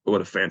 What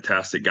a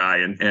fantastic guy.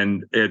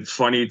 And it's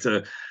funny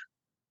to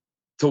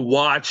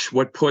watch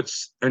what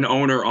puts an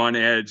owner on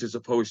edge as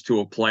opposed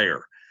to a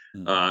player. He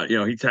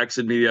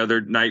texted me the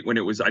other night when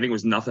I think it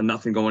was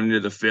 0-0 going into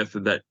the 5th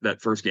of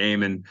that first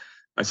game. And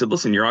I said,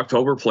 listen, your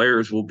October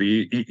players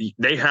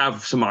they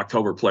have some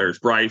October players.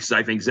 Bryce,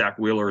 I think Zach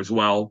Wheeler as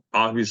well.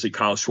 Obviously,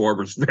 Kyle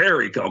Schwarber's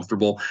very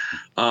comfortable.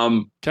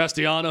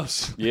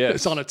 Castellanos, yes,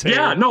 it's on a tear.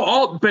 Yeah,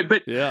 no,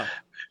 but yeah.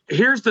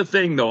 Here's the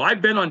thing, though.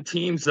 I've been on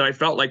teams that I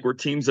felt like were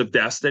teams of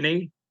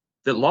destiny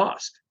that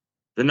lost.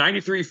 The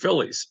 93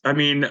 Phillies. I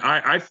mean,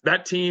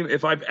 that team,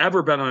 if I've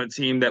ever been on a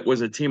team that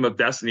was a team of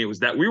destiny, it was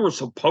that we were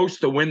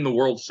supposed to win the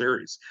World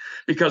Series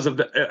because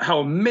of how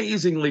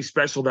amazingly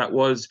special that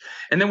was.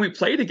 And then we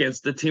played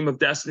against the team of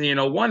destiny in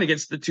 01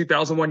 against the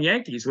 2001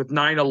 Yankees with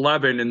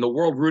 9-11 and the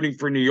world rooting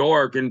for New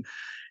York. And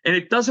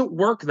it doesn't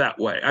work that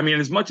way. I mean,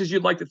 as much as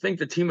you'd like to think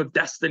the team of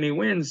destiny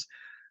wins,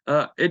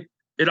 it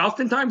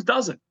oftentimes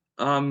doesn't.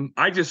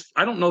 I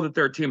don't know that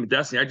they're a team of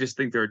destiny. I just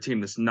think they're a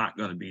team that's not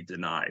going to be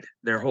denied.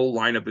 Their whole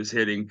lineup is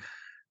hitting.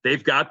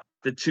 They've got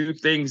the two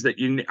things that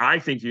I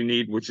think you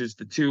need, which is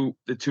the two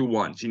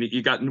ones.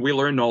 You got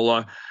Wheeler and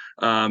Nola,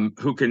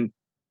 who can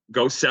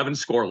go 7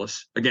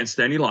 scoreless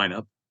against any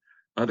lineup.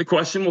 The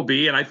question will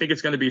be, and I think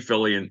it's going to be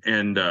Philly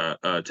and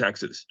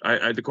Texas.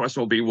 The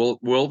question will be,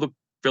 will the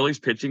Phillies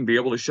pitching be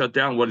able to shut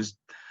down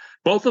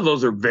both of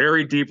those are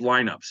very deep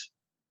lineups.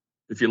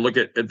 If you look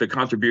at the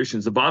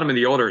contributions, the bottom of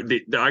the order,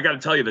 I got to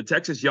tell you, the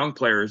Texas young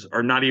players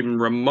are not even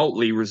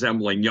remotely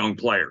resembling young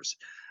players.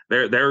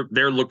 They're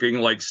looking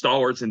like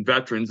stalwarts and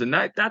veterans, and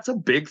that's a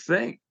big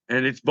thing,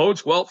 and it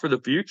bodes well for the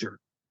future.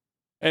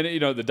 And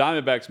the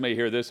Diamondbacks may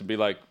hear this and be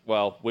like,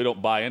 "Well, we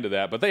don't buy into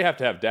that," but they have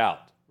to have doubt,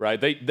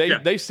 right?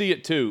 They see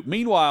it too.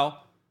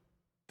 Meanwhile,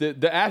 the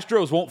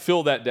Astros won't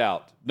feel that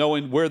doubt,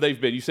 knowing where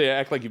they've been. You say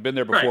act like you've been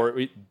there before.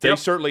 Right. They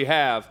certainly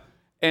have,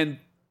 and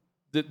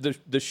the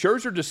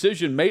Scherzer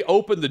decision may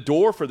open the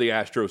door for the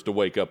Astros to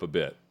wake up a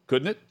bit,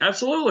 couldn't it?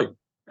 Absolutely.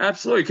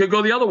 It could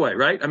go the other way,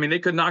 right? I mean, they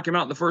could knock him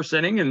out in the first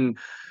inning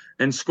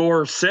and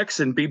score 6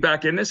 and be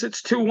back in this.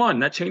 It's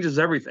 2-1. That changes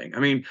everything. I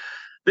mean,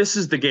 this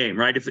is the game,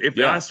 right? If the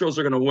Astros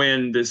are going to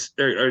win this,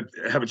 or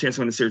have a chance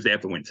to win the series, they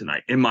have to win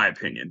tonight, in my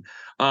opinion.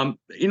 The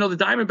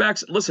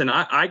Diamondbacks. Listen,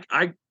 I've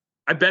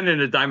been in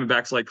a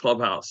Diamondbacks-like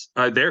clubhouse.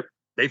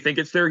 They think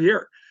it's their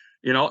year.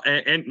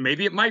 And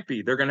maybe it might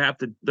be. They're gonna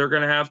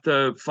have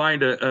to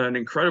find an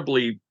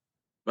incredibly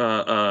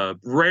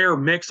rare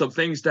mix of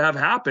things to have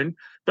happen,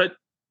 but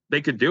they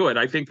could do it.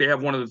 I think they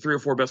have one of the 3 or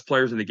 4 best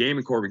players in the game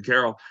in Corbin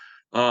Carroll.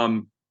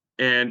 I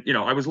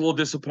was a little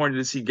disappointed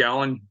to see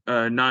Gallen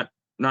not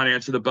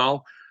answer the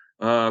bell.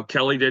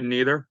 Kelly didn't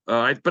either.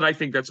 But I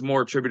think that's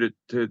more attributed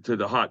to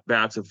the hot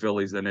bats of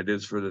Phillies than it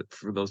is for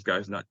those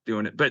guys not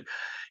doing it. But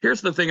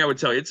here's the thing I would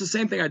tell you. It's the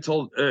same thing I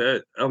told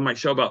on my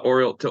show about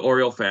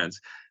Oriole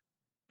fans.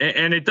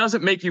 And it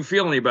doesn't make you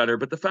feel any better,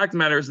 but the fact of the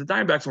matter is the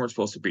Diamondbacks weren't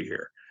supposed to be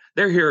here.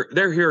 They're here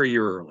a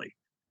year early.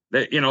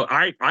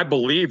 I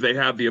believe they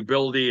have the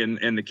ability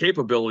and the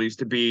capabilities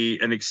to be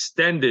an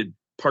extended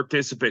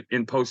participant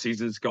in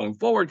postseasons going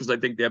forward because I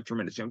think they have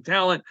tremendous young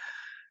talent.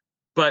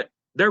 But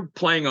they're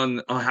playing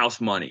on house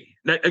money.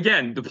 That,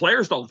 again, the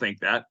players don't think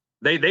that.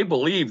 They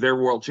believe they're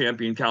world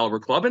champion caliber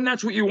club, and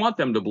that's what you want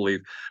them to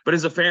believe. But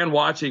as a fan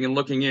watching and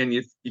looking in,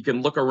 you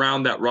can look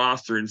around that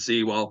roster and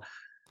see, well,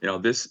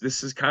 this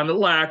is kind of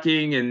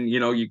lacking, and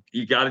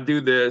you got to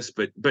do this.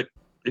 But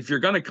if you're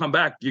going to come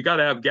back, you got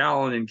to have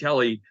Gallen and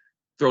Kelly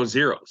throw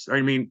zeros. I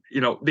mean,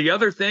 the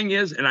other thing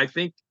is, and I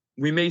think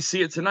we may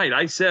see it tonight.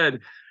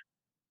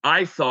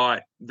 I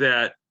thought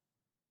that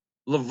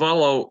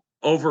Lovello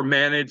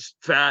overmanaged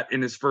Fat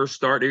in his first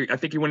start. I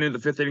think he went into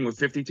the fifth inning with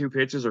 52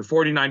 pitches or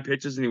 49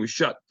 pitches, and he was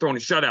throwing a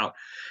shutout.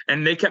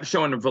 And they kept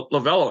showing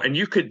Lovello, and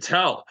you could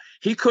tell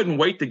he couldn't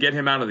wait to get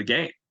him out of the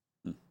game.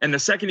 And the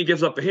second he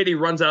gives up a hit, he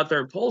runs out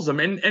there and pulls him.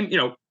 And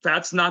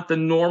Fat's not the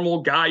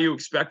normal guy you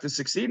expect to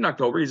succeed in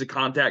October. He's a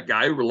contact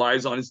guy who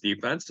relies on his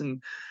defense,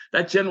 and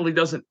that generally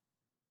doesn't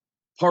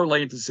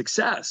parlay into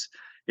success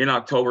in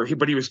October.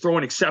 But he was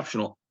throwing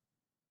exceptional.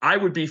 I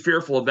would be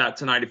fearful of that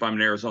tonight if I'm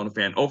an Arizona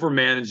fan,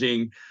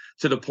 overmanaging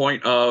to the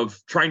point of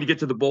trying to get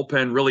to the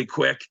bullpen really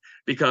quick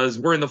because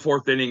we're in the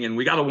fourth inning and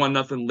we got a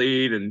 1-0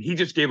 lead, and he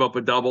just gave up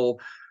a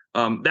double.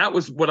 That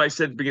was what I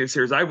said at the beginning of the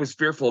series. I was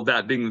fearful of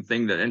that being the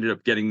thing that ended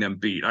up getting them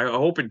beat. I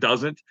hope it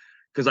doesn't,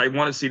 because I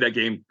want to see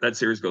that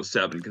series go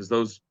 7,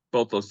 because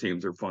both those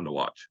teams are fun to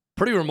watch.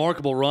 Pretty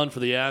remarkable run for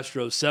the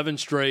Astros. 7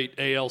 straight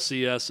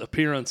ALCS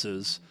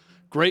appearances.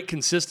 Great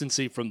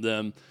consistency from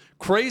them.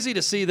 Crazy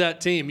to see that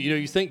team.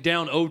 You think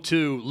down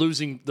 0-2,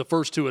 losing the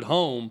first 2 at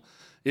home,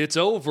 it's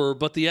over.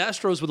 But the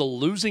Astros with a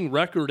losing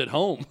record at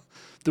home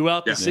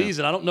throughout the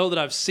season. I don't know that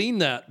I've seen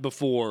that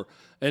before.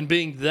 And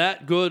being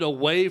that good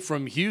away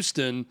from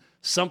Houston,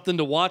 something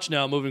to watch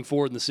now moving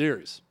forward in the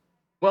series.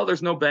 Well,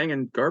 there's no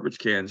banging garbage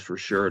cans for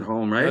sure at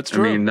home, right? That's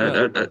true. I mean,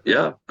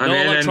 no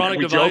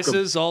electronic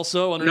devices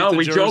also underneath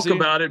the jersey. No, we joke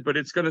about it, but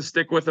it's going to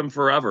stick with them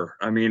forever.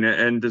 I mean,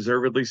 and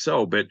deservedly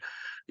so. But,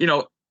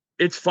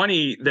 it's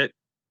funny that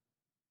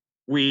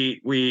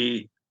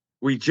we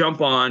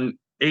jump on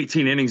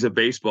 18 innings of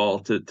baseball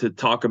to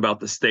talk about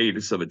the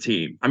status of a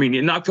team. I mean,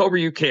 in October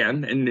you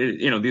can,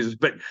 and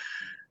but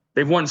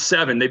they've won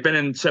 7. They've been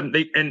in 7.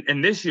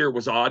 And this year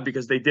was odd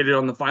because they did it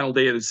on the final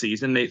day of the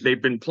season.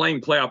 They've been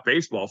playing playoff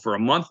baseball for a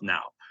month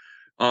now,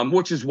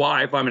 which is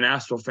why if I'm an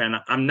Astro fan,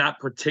 I'm not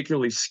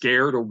particularly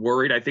scared or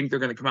worried. I think they're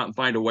going to come out and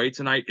find a way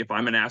tonight if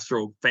I'm an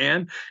Astro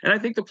fan. And I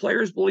think the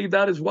players believe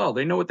that as well.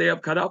 They know what they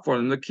have cut out for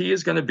them. The key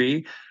is going to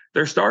be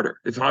their starter.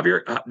 If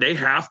Javier, they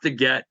have to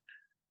get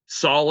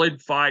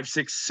solid 5,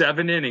 6,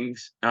 7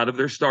 innings out of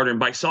their starter. And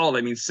by solid,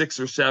 I mean 6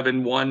 or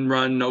 7, 1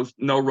 run,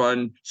 no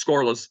run,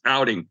 scoreless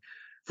outing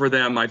for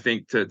them, I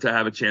think, to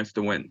have a chance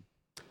to win.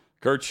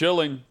 Curt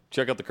Schilling.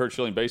 Check out the Curt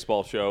Schilling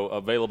Baseball Show,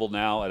 available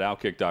now at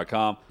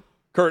Outkick.com.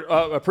 Curt,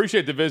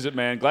 appreciate the visit,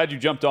 man. Glad you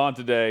jumped on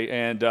today.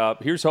 And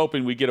here's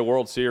hoping we get a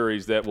World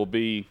Series that will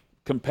be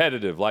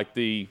competitive like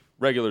the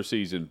regular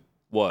season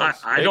was.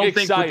 I don't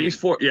think with these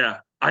 4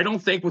 I don't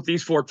think with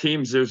these 4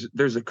 teams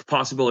there's a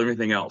possibility of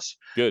anything else.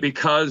 Good.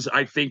 Because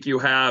I think you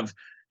have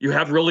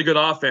really good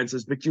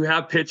offenses, but you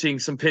have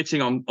some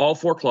pitching on all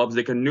 4 clubs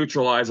that can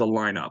neutralize a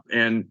lineup.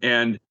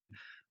 And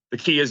the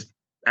key is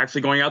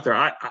actually going out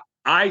there.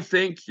 I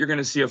think you're going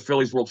to see a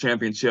Phillies World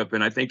Championship,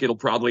 and I think it'll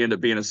probably end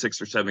up being a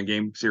 6 or 7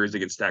 game series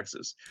against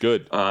Texas.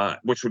 Good.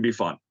 Which would be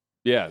fun.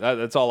 Yeah,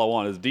 that's all I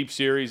want is a deep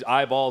series,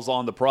 eyeballs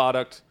on the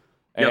product,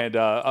 and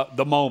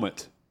the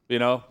moment. I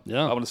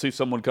want to see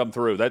someone come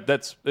through.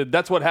 That's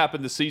what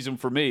happened this season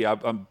for me.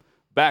 I'm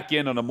back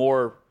in on a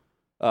more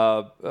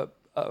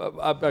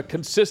a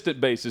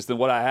consistent basis than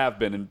what I have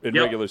been in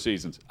regular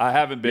seasons. I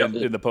haven't been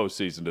in the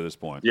postseason to this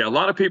point. Yeah, a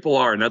lot of people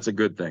are, and that's a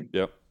good thing.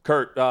 Yep.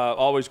 Curt,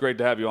 always great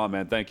to have you on,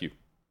 man. Thank you.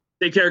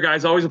 Take care,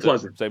 guys. Always a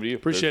pleasure. Same to you.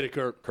 Appreciate it,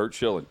 Curt. Curt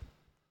Schilling.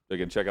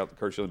 Again, check out the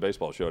Curt Schilling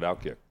Baseball Show at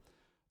Outkick.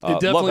 It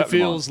definitely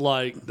feels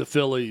like the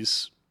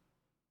Phillies.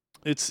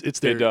 It's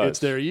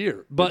their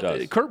year.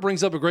 But Curt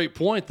brings up a great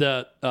point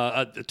that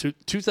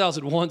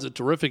 2001 is a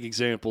terrific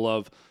example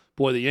of,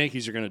 boy, the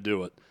Yankees are going to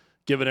do it,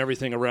 given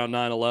everything around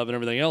 9/11,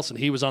 everything else. And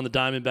he was on the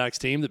Diamondbacks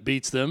team that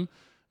beats them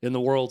in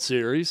the World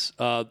Series.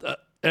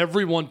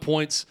 Everyone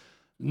points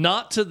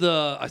not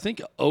to I think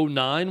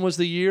 2009 was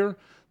the year,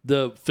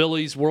 the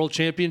Phillies World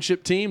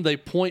Championship team. They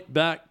point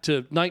back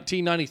to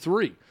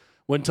 1993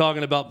 when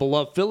talking about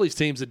beloved Phillies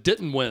teams that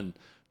didn't win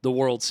the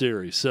World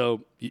Series.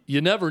 So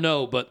you never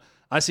know, but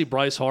I see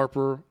Bryce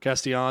Harper,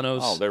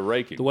 Castellanos. Oh, they're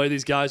raking. The way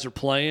these guys are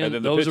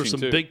playing, those are some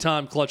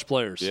big-time clutch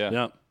players.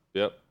 Yeah.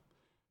 Yep.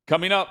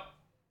 Coming up,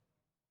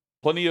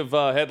 plenty of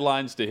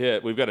headlines to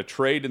hit. We've got a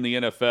trade in the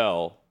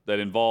NFL that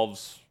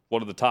involves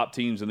one of the top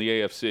teams in the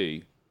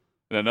AFC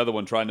and another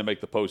one trying to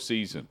make the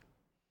postseason.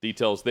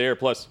 Details there.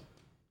 Plus,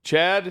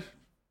 Chad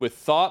with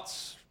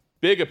thoughts,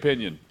 big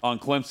opinion on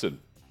Clemson,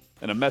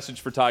 and a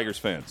message for Tigers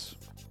fans.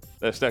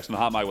 That's next on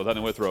Hot Mic with Hunt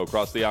and Withrow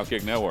across the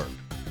Outkick Network.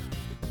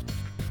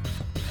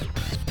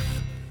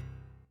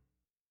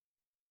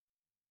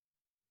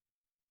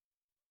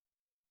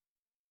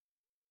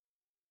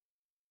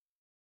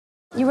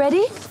 You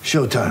ready?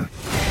 Showtime.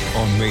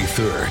 On May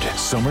 3rd,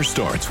 summer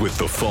starts with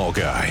The Fall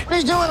Guy.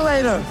 Let's do it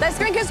later. Let's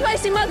drink a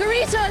spicy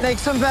margarita. Make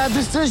some bad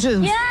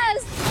decisions.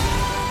 Yes!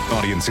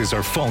 Audiences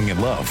are falling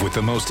in love with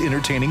the most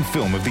entertaining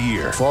film of the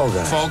year. Fall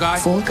guy. Fall guy?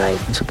 Fall guy.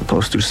 That's what the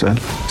poster said.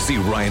 See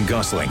Ryan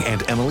Gosling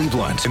and Emily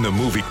Blunt in the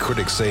movie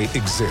critics say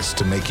exists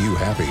to make you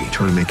happy.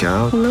 Trying to make it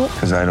out? Nope.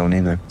 Because I don't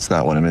either. It's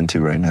not what I'm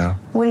into right now.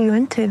 What are you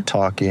into?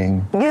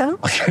 Talking. Yeah.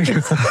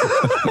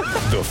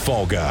 The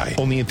Fall Guy.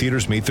 Only in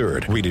theaters May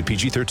 3rd. Rated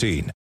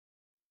PG-13.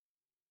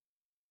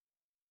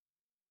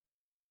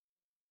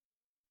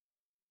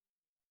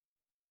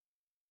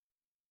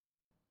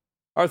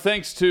 Our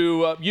thanks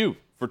to you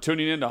for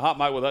tuning in to Hot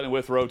Mike with Hutton and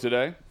Withrow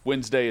today,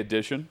 Wednesday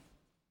edition.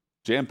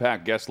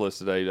 Jam-packed guest list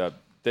today.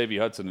 Davey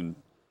Hudson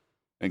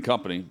and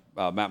company.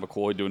 Matt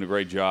McCoy doing a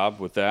great job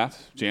with that.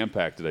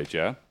 Jam-packed today,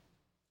 Chad.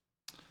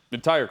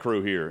 Entire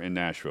crew here in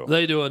Nashville.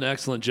 They do an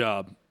excellent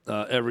job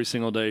every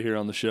single day here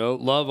on the show.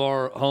 Love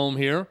our home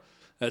here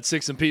at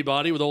 6 and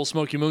Peabody with Old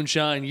Smoky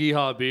Moonshine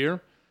Yeehaw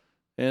Beer.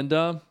 And,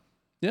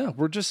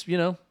 we're just,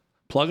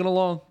 plugging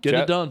along, getting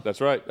it done. That's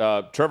right.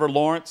 Trevor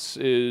Lawrence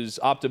is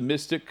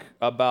optimistic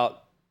about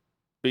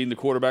being the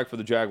quarterback for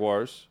the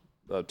Jaguars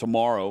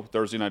tomorrow,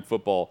 Thursday Night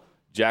Football,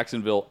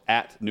 Jacksonville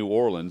at New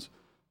Orleans.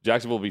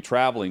 Jacksonville will be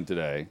traveling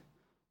today.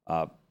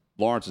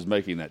 Lawrence is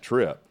making that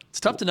trip.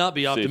 It's tough to not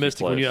be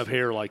optimistic when you have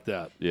hair like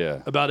that.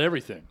 Yeah. About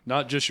everything,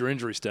 not just your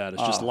injury status,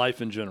 just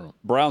life in general.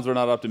 Browns are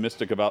not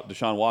optimistic about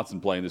Deshaun Watson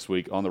playing this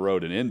week on the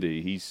road in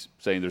Indy. He's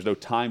saying there's no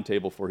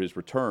timetable for his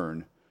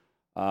return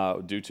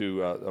due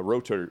to a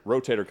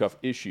rotator cuff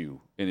issue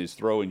in his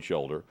throwing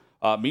shoulder.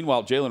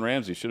 Meanwhile, Jalen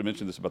Ramsey, should have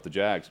mentioned this about the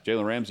Jags.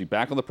 Jalen Ramsey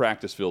back on the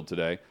practice field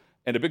today,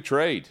 and a big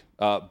trade.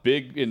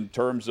 Big in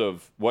terms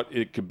of what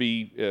it could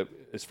be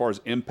as far as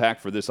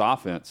impact for this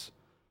offense.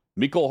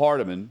 Mecole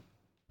Hardman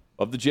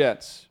of the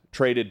Jets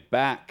traded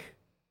back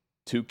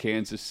to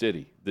Kansas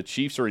City. The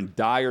Chiefs are in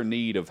dire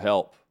need of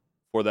help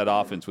for that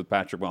offense with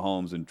Patrick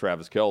Mahomes and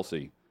Travis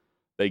Kelce.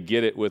 They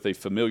get it with a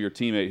familiar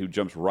teammate who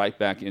jumps right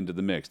back into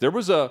the mix. There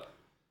was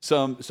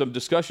some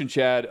discussion,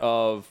 Chad,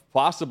 of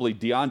possibly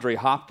DeAndre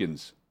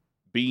Hopkins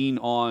being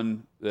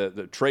on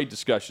the trade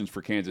discussions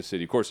for Kansas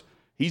City. Of course,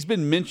 he's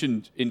been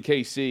mentioned in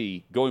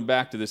KC going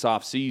back to this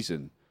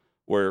offseason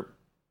where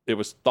it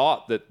was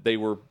thought that they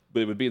would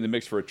be in the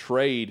mix for a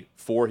trade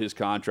for his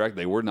contract.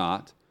 They were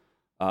not.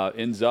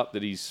 Ends up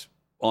that he's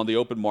on the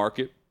open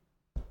market.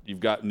 You've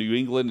got New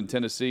England and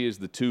Tennessee as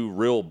the two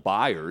real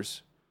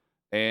buyers.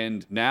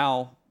 And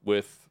now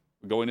with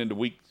going into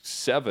week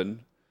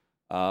 7,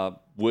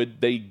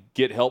 would they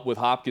get help with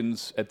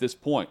Hopkins at this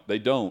point? They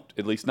don't,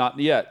 at least not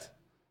yet.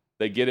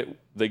 They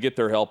get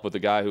their help with a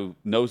guy who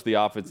knows the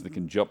offense and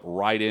can jump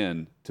right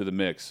in to the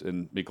mix.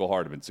 And Mecole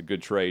Hardman, it's a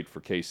good trade for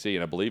KC,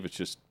 and I believe it's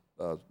just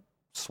a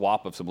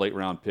swap of some late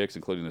round picks,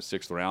 including a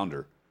 6th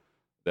rounder,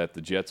 that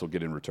the Jets will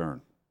get in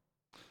return.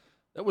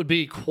 That would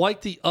be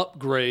quite the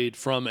upgrade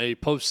from a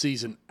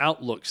postseason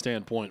outlook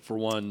standpoint for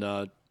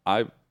one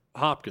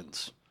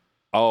Hopkins.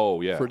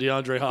 Oh, yeah. For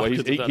DeAndre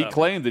Hopkins. Well, he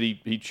claimed that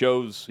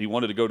he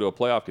wanted to go to a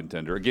playoff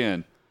contender.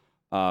 Again,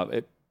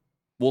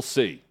 we'll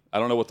see. I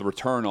don't know what the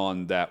return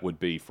on that would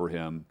be for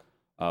him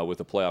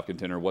with a playoff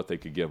contender, what they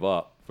could give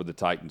up for the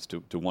Titans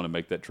to want to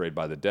make that trade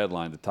by the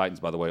deadline. The Titans,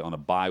 by the way, on a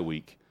bye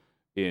week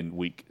in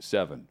week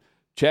 7.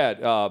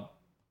 Chad,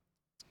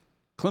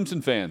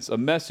 Clemson fans, a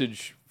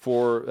message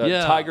for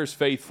Tigers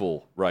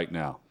faithful right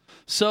now.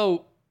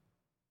 So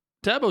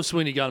Dabo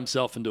Swinney got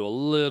himself into a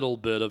little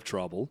bit of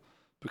trouble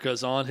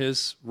because on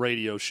his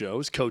radio show,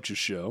 his coach's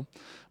show,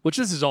 which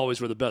this is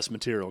always where the best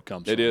material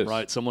comes from, is.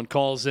 Right? Someone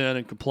calls in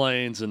and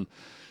complains, and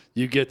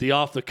you get the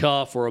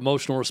off-the-cuff or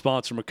emotional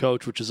response from a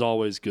coach, which is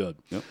always good.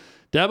 Yep.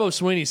 Dabo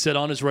Swinney said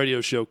on his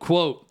radio show,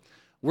 quote,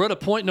 "We're at a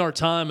point in our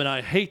time, and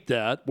I hate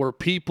that, where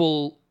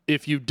people,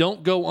 if you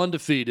don't go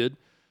undefeated,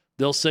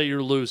 they'll say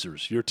you're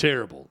losers. You're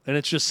terrible. And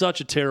it's just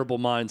such a terrible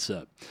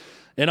mindset.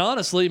 And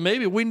honestly,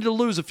 maybe we need to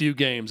lose a few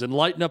games and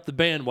lighten up the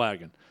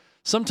bandwagon.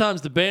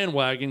 Sometimes the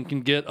bandwagon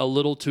can get a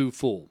little too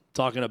full."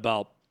 Talking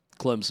about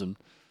Clemson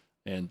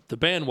and the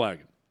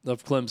bandwagon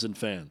of Clemson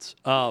fans.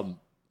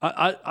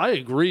 I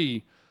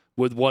agree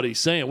with what he's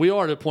saying. We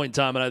are at a point in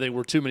time, and I think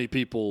where too many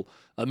people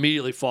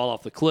immediately fall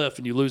off the cliff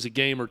and you lose a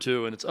game or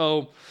two, and it's,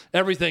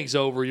 everything's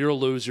over. You're a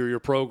loser. Your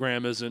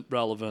program isn't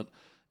relevant,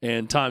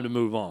 and time to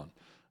move on.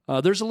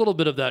 There's a little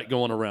bit of that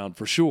going around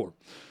for sure.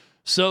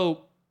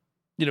 So,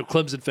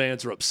 Clemson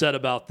fans are upset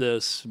about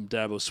this.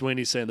 Dabo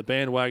Swinney saying the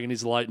bandwagon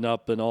needs to lighten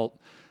up and all.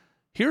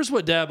 Here's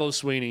what Dabo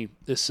Swinney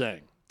is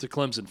saying to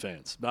Clemson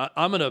fans.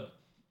 I'm going to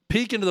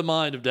peek into the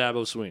mind of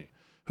Dabo Swinney,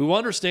 who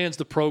understands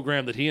the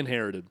program that he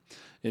inherited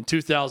in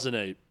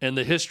 2008 and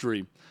the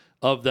history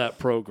of that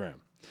program.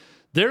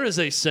 There is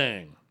a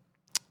saying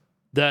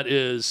that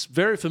is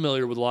very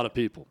familiar with a lot of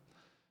people.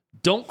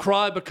 Don't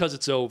cry because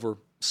it's over.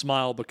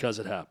 Smile because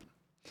it happened.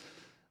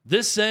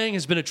 This saying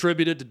has been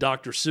attributed to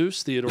Dr.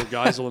 Seuss, Theodore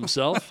Geisel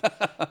himself.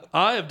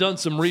 I have done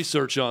some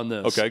research on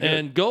this. Okay, good.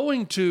 And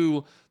going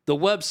to the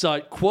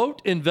website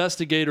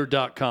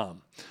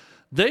quoteinvestigator.com,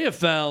 they have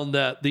found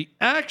that the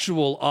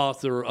actual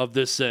author of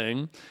this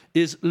saying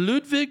is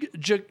Ludwig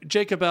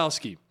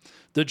Jakubowski,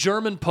 the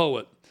German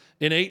poet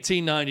in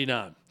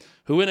 1899,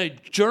 who in a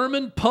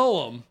German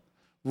poem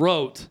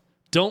wrote,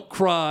 Don't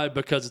cry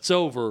because it's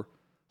over.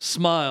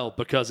 Smile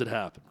because it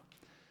happened.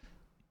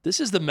 This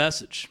is the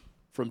message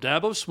from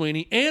Dabo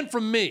Swinney and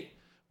from me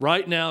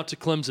right now to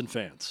Clemson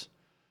fans.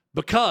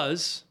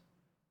 Because,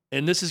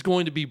 and this is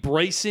going to be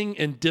bracing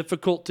and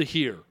difficult to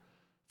hear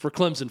for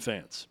Clemson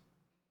fans,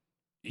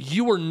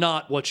 you are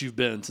not what you've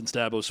been since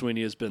Dabo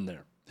Swinney has been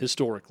there,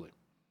 historically.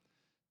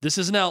 This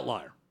is an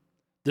outlier.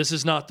 This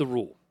is not the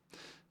rule.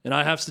 And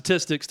I have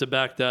statistics to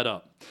back that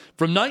up.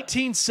 From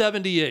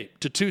 1978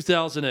 to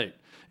 2008,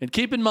 and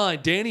keep in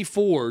mind, Danny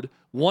Ford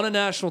won a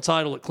national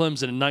title at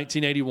Clemson in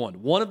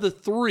 1981. One of the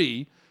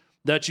three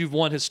that you've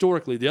won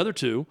historically. The other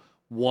two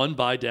won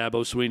by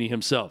Dabo Swinney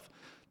himself.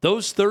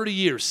 Those 30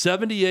 years,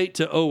 78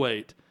 to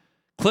 08,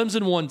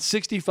 Clemson won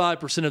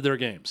 65% of their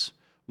games.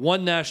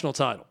 One national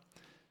title.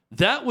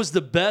 That was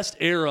the best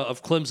era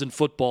of Clemson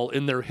football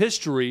in their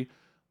history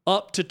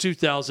up to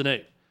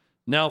 2008.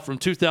 Now, from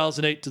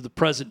 2008 to the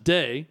present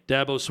day,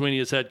 Dabo Swinney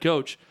as head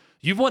coach,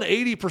 you've won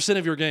 80%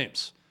 of your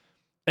games,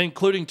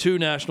 including 2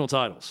 national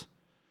titles.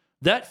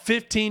 That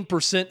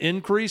 15%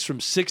 increase from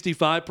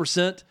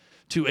 65%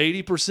 to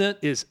 80%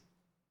 is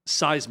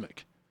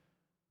seismic.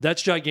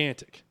 That's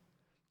gigantic.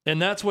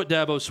 And that's what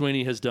Dabo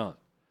Swinney has done.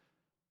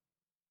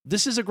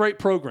 This is a great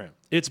program.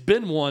 It's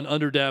been one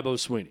under Dabo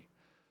Swinney.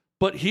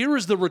 But here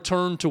is the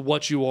return to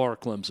what you are,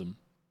 Clemson.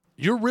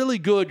 You're really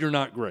good, you're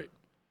not great.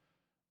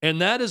 And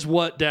that is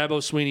what Dabo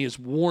Swinney is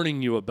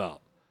warning you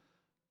about.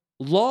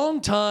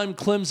 Longtime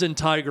Clemson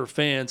Tiger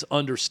fans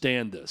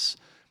understand this.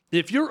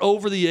 If you're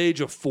over the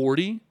age of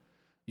 40,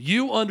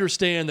 you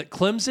understand that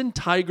Clemson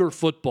Tiger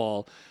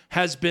football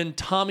has been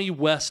Tommy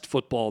West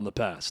football in the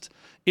past.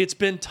 It's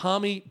been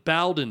Tommy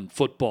Bowden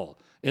football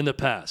in the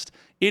past.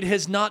 It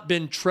has not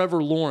been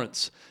Trevor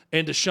Lawrence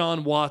and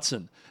Deshaun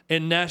Watson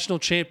and national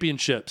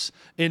championships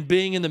and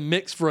being in the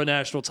mix for a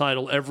national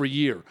title every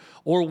year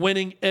or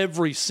winning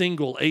every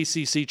single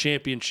ACC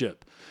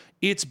championship.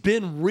 It's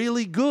been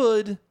really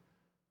good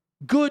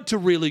to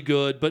really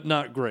good, but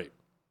not great.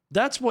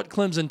 That's what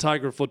Clemson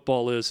Tiger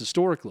football is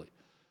historically.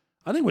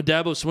 I think what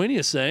Dabo Swinney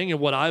is saying and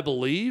what I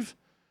believe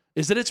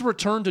is that it's a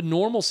return to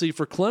normalcy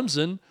for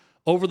Clemson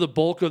over the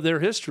bulk of their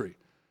history.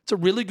 It's a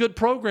really good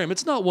program.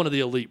 It's not one of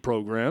the elite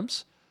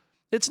programs.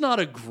 It's not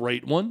a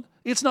great one.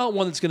 It's not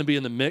one that's going to be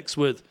in the mix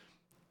with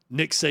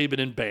Nick Saban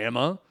and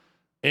Bama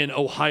and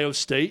Ohio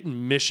State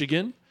and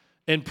Michigan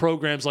and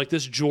programs like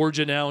this,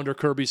 Georgia now under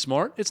Kirby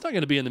Smart. It's not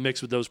going to be in the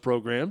mix with those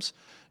programs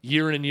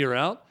year in and year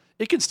out.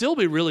 It can still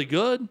be really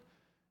good.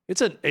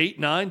 It's an 8,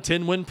 9,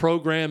 10-win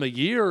program a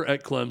year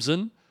at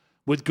Clemson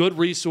with good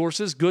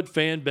resources, good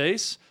fan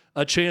base,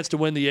 a chance to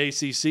win the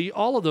ACC,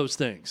 all of those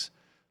things.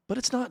 But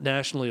it's not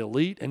nationally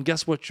elite, and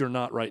guess what you're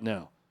not right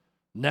now?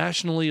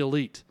 Nationally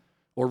elite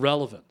or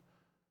relevant.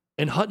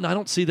 And Hutton, I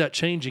don't see that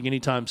changing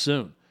anytime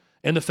soon.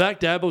 And the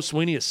fact Dabo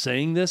Swinney is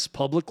saying this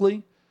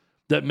publicly,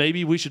 that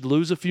maybe we should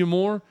lose a few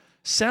more,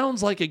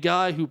 sounds like a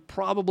guy who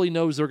probably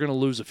knows they're going to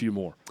lose a few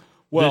more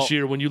this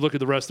year when you look at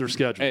the rest of their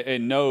schedule.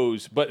 And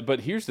knows,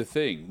 but here's the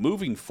thing.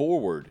 Moving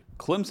forward,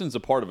 Clemson's a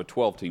part of a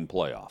 12-team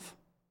playoff.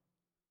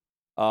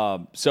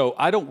 So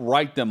I don't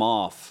write them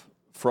off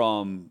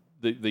from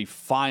the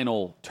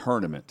final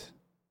tournament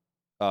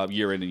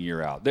year in and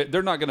year out.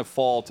 They're not going to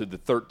fall to the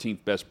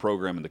 13th best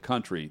program in the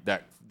country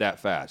that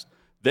fast.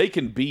 They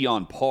can be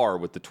on par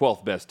with the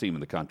 12th best team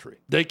in the country.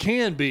 They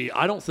can be.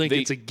 I don't think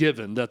it's a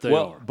given that they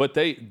are. But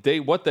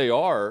they what they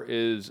are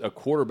is a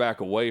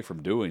quarterback away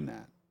from doing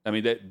that. I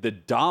mean, the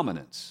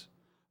dominance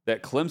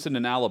that Clemson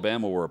and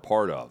Alabama were a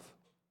part of,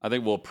 I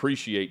think we'll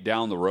appreciate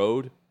down the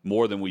road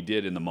more than we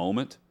did in the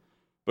moment.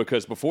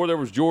 Because before there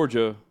was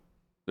Georgia,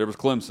 there was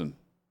Clemson.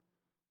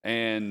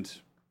 And,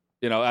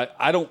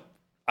 I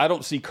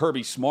don't see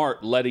Kirby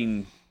Smart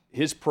letting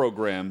his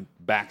program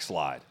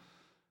backslide.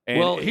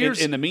 And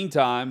in the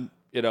meantime,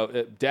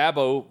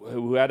 Dabo,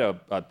 who had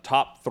a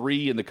top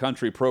 3 in the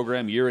country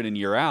program year in and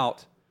year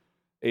out,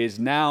 is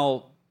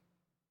now,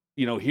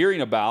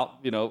 hearing about,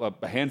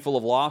 a handful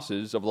of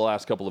losses over the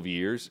last couple of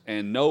years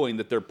and knowing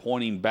that they're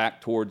pointing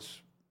back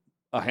towards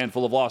a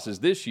handful of losses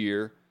this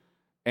year.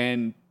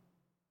 And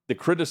the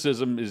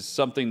criticism is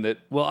something that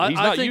he's not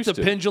I think used to.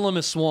 The pendulum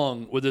has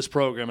swung with this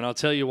program, and I'll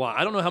tell you why.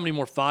 I don't know how many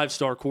more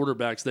 5-star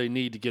quarterbacks they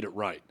need to get it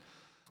right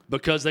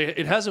because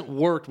it hasn't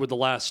worked with the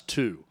last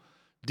 2.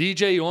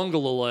 DJ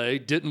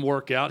Uiagalelei didn't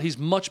work out. He's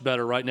much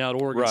better right now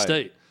at Oregon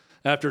State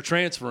after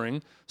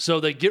transferring. So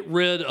they get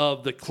rid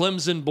of the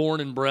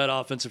Clemson-born and bred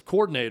offensive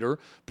coordinator,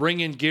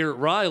 bring in Garrett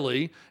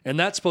Riley, and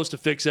that's supposed to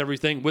fix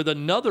everything with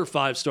another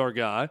 5-star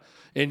guy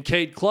in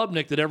Cade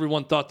Klubnik that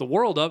everyone thought the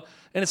world of,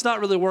 and it's not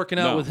really working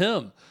out with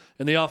him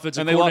and the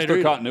offensive coordinator. And they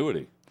lost their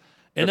continuity.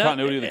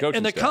 Continuity of the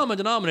coaching staff. Common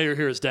denominator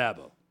here is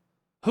Dabo,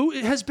 who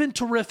has been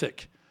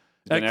terrific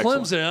at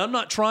Clemson. I'm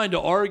not trying to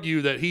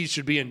argue that he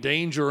should be in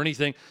danger or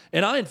anything,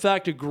 and I, in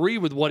fact, agree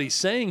with what he's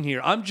saying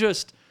here.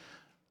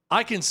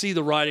 I can see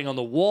the writing on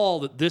the wall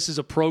that this is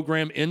a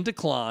program in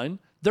decline.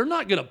 They're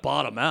not going to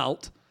bottom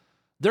out.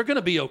 They're going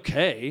to be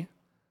okay.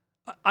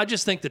 I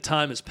just think the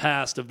time has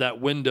passed of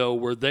that window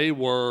where they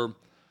were,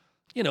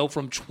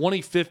 from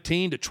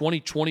 2015 to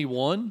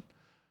 2021,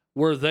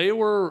 where they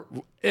were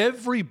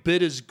every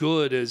bit as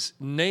good as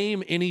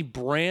name any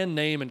brand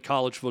name in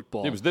college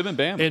football. It was them and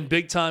Bama. And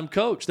big-time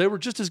coach. They were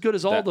just as good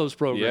as all those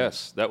programs.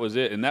 Yes, that was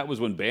it. And that was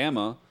when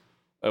Bama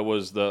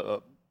was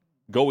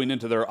going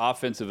into their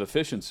offensive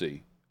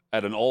efficiency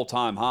at an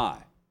all-time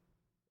high.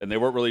 And they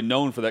weren't really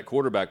known for that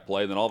quarterback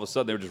play. And then all of a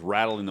sudden, they were just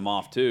rattling them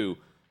off, too.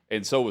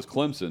 And so was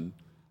Clemson.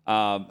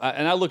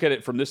 And I look at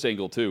it from this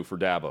angle, too, for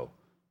Dabo.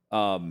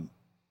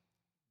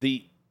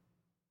 The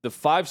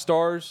 5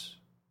 stars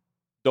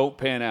don't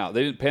pan out.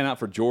 They didn't pan out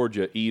for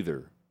Georgia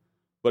either.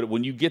 But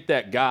when you get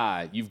that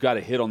guy, you've got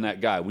to hit on that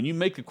guy. When you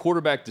make the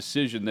quarterback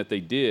decision that they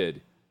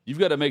did, you've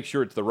got to make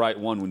sure it's the right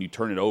one when you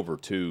turn it over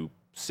to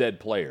said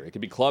player. It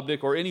could be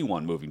Klubnik or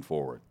anyone moving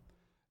forward.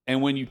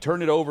 And when you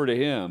turn it over to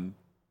him,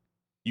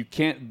 you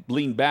can't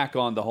lean back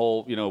on the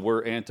whole,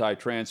 we're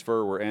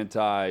anti-transfer, we're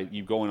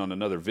anti-you going on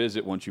another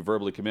visit once you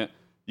verbally commit.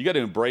 You got to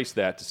embrace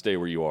that to stay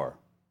where you are.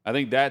 I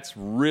think that's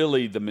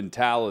really the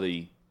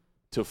mentality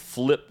to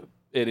flip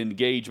and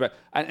engage back.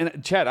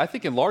 And Chad, I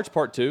think in large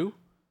part too,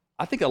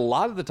 I think a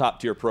lot of the top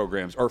tier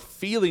programs are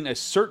feeling a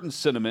certain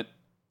sentiment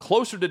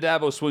closer to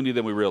Dabo Swinney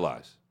than we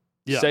realize.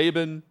 Yeah.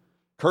 Saban,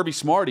 Kirby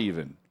Smart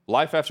even,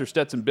 life after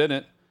Stetson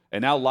Bennett,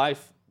 and now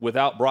life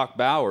without Brock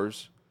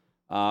Bowers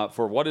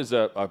for what is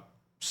a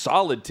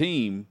solid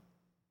team.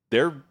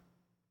 They're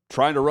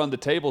trying to run the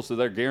table so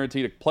they're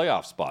guaranteed a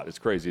playoff spot, as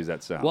crazy as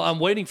that sounds. Well, I'm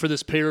waiting for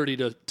this parity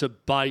to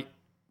bite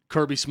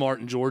Kirby Smart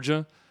in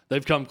Georgia.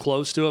 They've come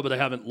close to it, but they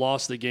haven't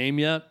lost the game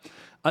yet.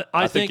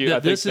 I think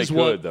this is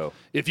what, though.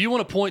 If you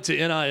want to point to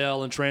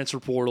NIL and transfer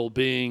portal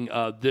being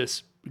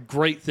this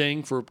great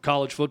thing for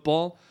college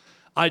football,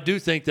 I do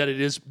think that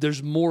it is.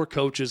 There's more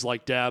coaches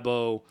like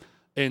Dabo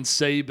and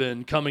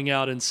Saban coming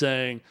out and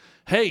saying,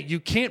 hey, you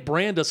can't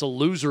brand us a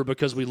loser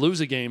because we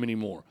lose a game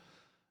anymore.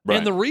 Right.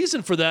 And the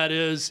reason for that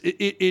is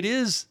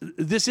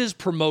this is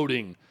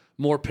promoting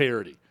more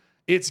parity.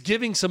 It's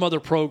giving some other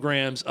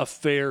programs a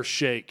fair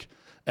shake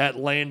at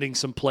landing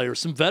some players,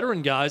 some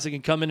veteran guys that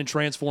can come in and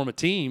transform a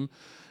team,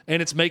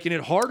 and it's making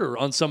it harder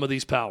on some of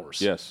these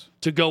powers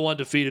to go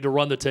undefeated, to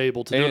run the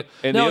table. To do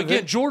it. Now,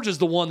 again, Georgia's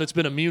the one that's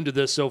been immune to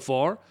this so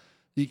far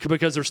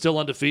because they're still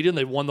undefeated and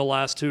they've won the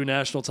last 2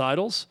 national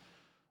titles.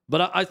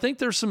 But I think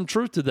there's some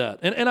truth to that.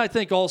 And I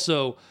think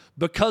also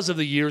because of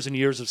the years and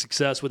years of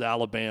success with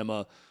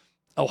Alabama,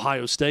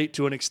 Ohio State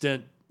to an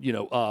extent,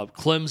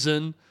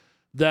 Clemson,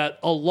 that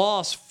a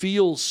loss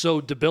feels so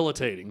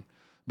debilitating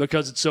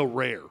because it's so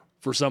rare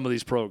for some of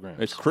these programs.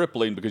 It's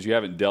crippling because you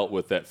haven't dealt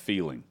with that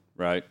feeling,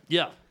 right?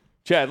 Yeah.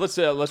 Chad, let's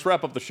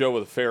wrap up the show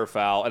with a fair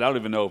foul. And I don't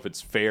even know if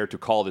it's fair to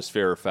call this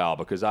fair or foul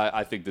because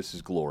I think this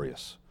is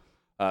glorious.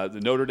 The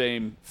Notre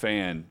Dame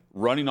fan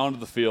running onto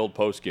the field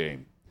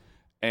post-game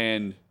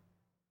and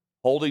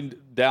holding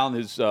down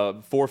his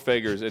 4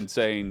 fingers and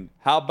saying,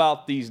 how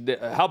about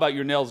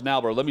your nails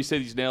now, bro? Let me say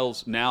these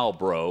nails now,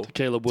 bro. To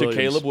Caleb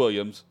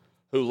Williams,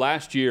 who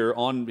last year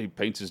he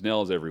paints his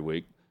nails every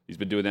week. He's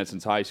been doing that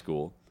since high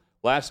school.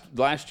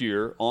 Last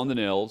year on the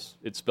nails,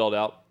 it spelled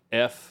out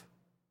F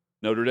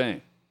Notre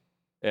Dame,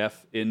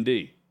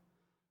 FND.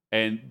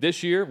 And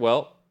this year,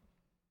 well,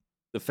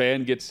 the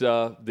fan gets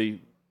the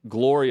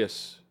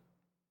glorious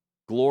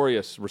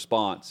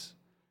response.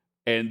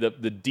 And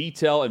the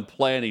detail and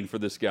planning for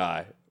this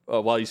guy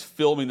while he's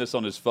filming this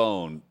on his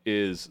phone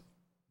is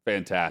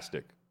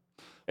fantastic.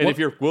 And if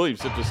you're Williams,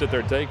 just sit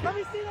there and take it. Let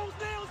me see those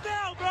nails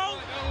now, bro.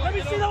 Let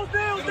me see those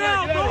nails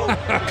now, bro.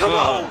 Come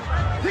on.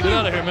 Get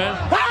out of here,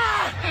 man.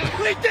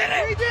 We did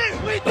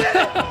it. We did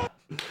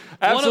it.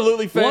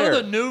 Absolutely fair. One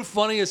of the new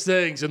funniest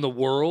things in the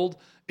world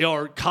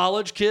are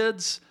college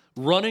kids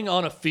running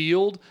on a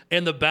field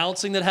and the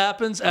bouncing that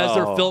happens as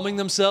they're filming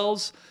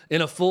themselves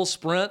in a full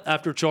sprint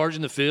after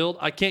charging the field.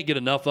 I can't get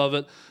enough of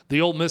it.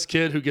 The Ole Miss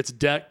kid who gets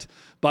decked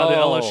by the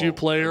LSU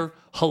player,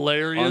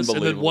 hilarious.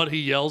 And then what he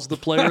yells the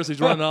players he's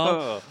running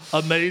off,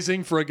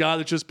 amazing for a guy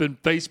that's just been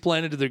face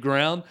planted to the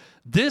ground.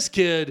 This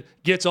kid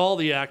gets all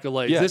the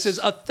accolades. Yes. This is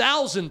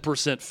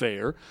 1,000%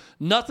 fair.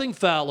 Nothing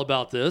foul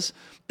about this.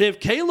 If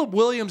Caleb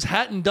Williams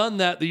hadn't done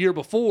that the year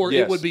before,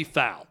 it would be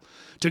foul.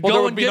 To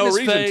go and get his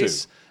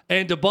face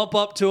and to bump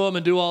up to him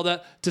and do all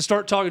that, to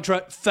start talking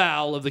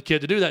foul of the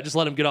kid, to do that, just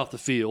let him get off the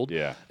field.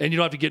 Yeah. And you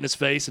don't have to get in his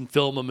face and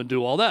film him and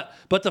do all that.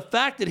 But the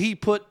fact that he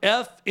put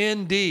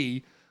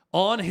FND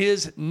on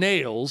his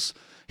nails,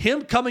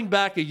 him coming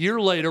back a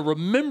year later,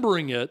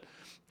 remembering it,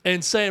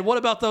 and saying, what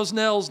about those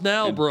nails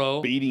now, and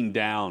bro? Beating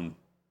down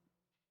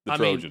the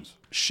Trojans.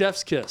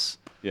 Chef's kiss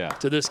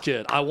to this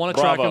kid. I want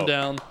to track him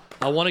down.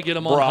 I want to get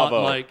him on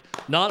hot mic.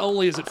 Not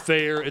only is it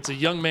fair, it's a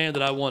young man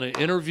that I want to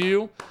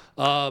interview,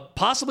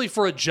 possibly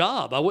for a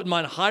job. I wouldn't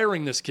mind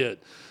hiring this kid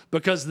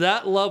because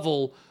that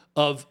level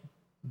of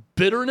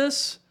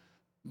bitterness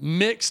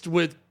mixed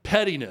with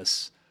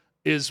pettiness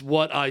is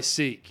what I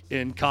seek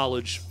in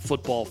college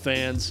football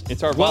fans.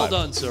 It's our well vibe.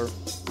 Done, sir.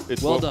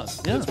 It's well done.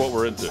 Yeah. It's what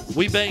we're into.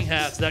 We bang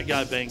hats. That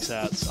guy bangs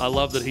hats. I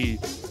love that he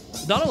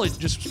not only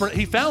just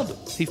he found him.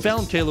 He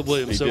found Caleb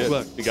Williams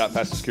quick. He got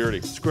past security.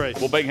 It's great.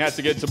 We'll bang hats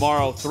again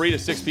tomorrow, 3 to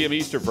 6 p.m.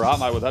 Eastern for Hot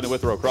Mic with Honey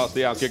Withrow across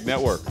the Outkick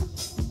Network.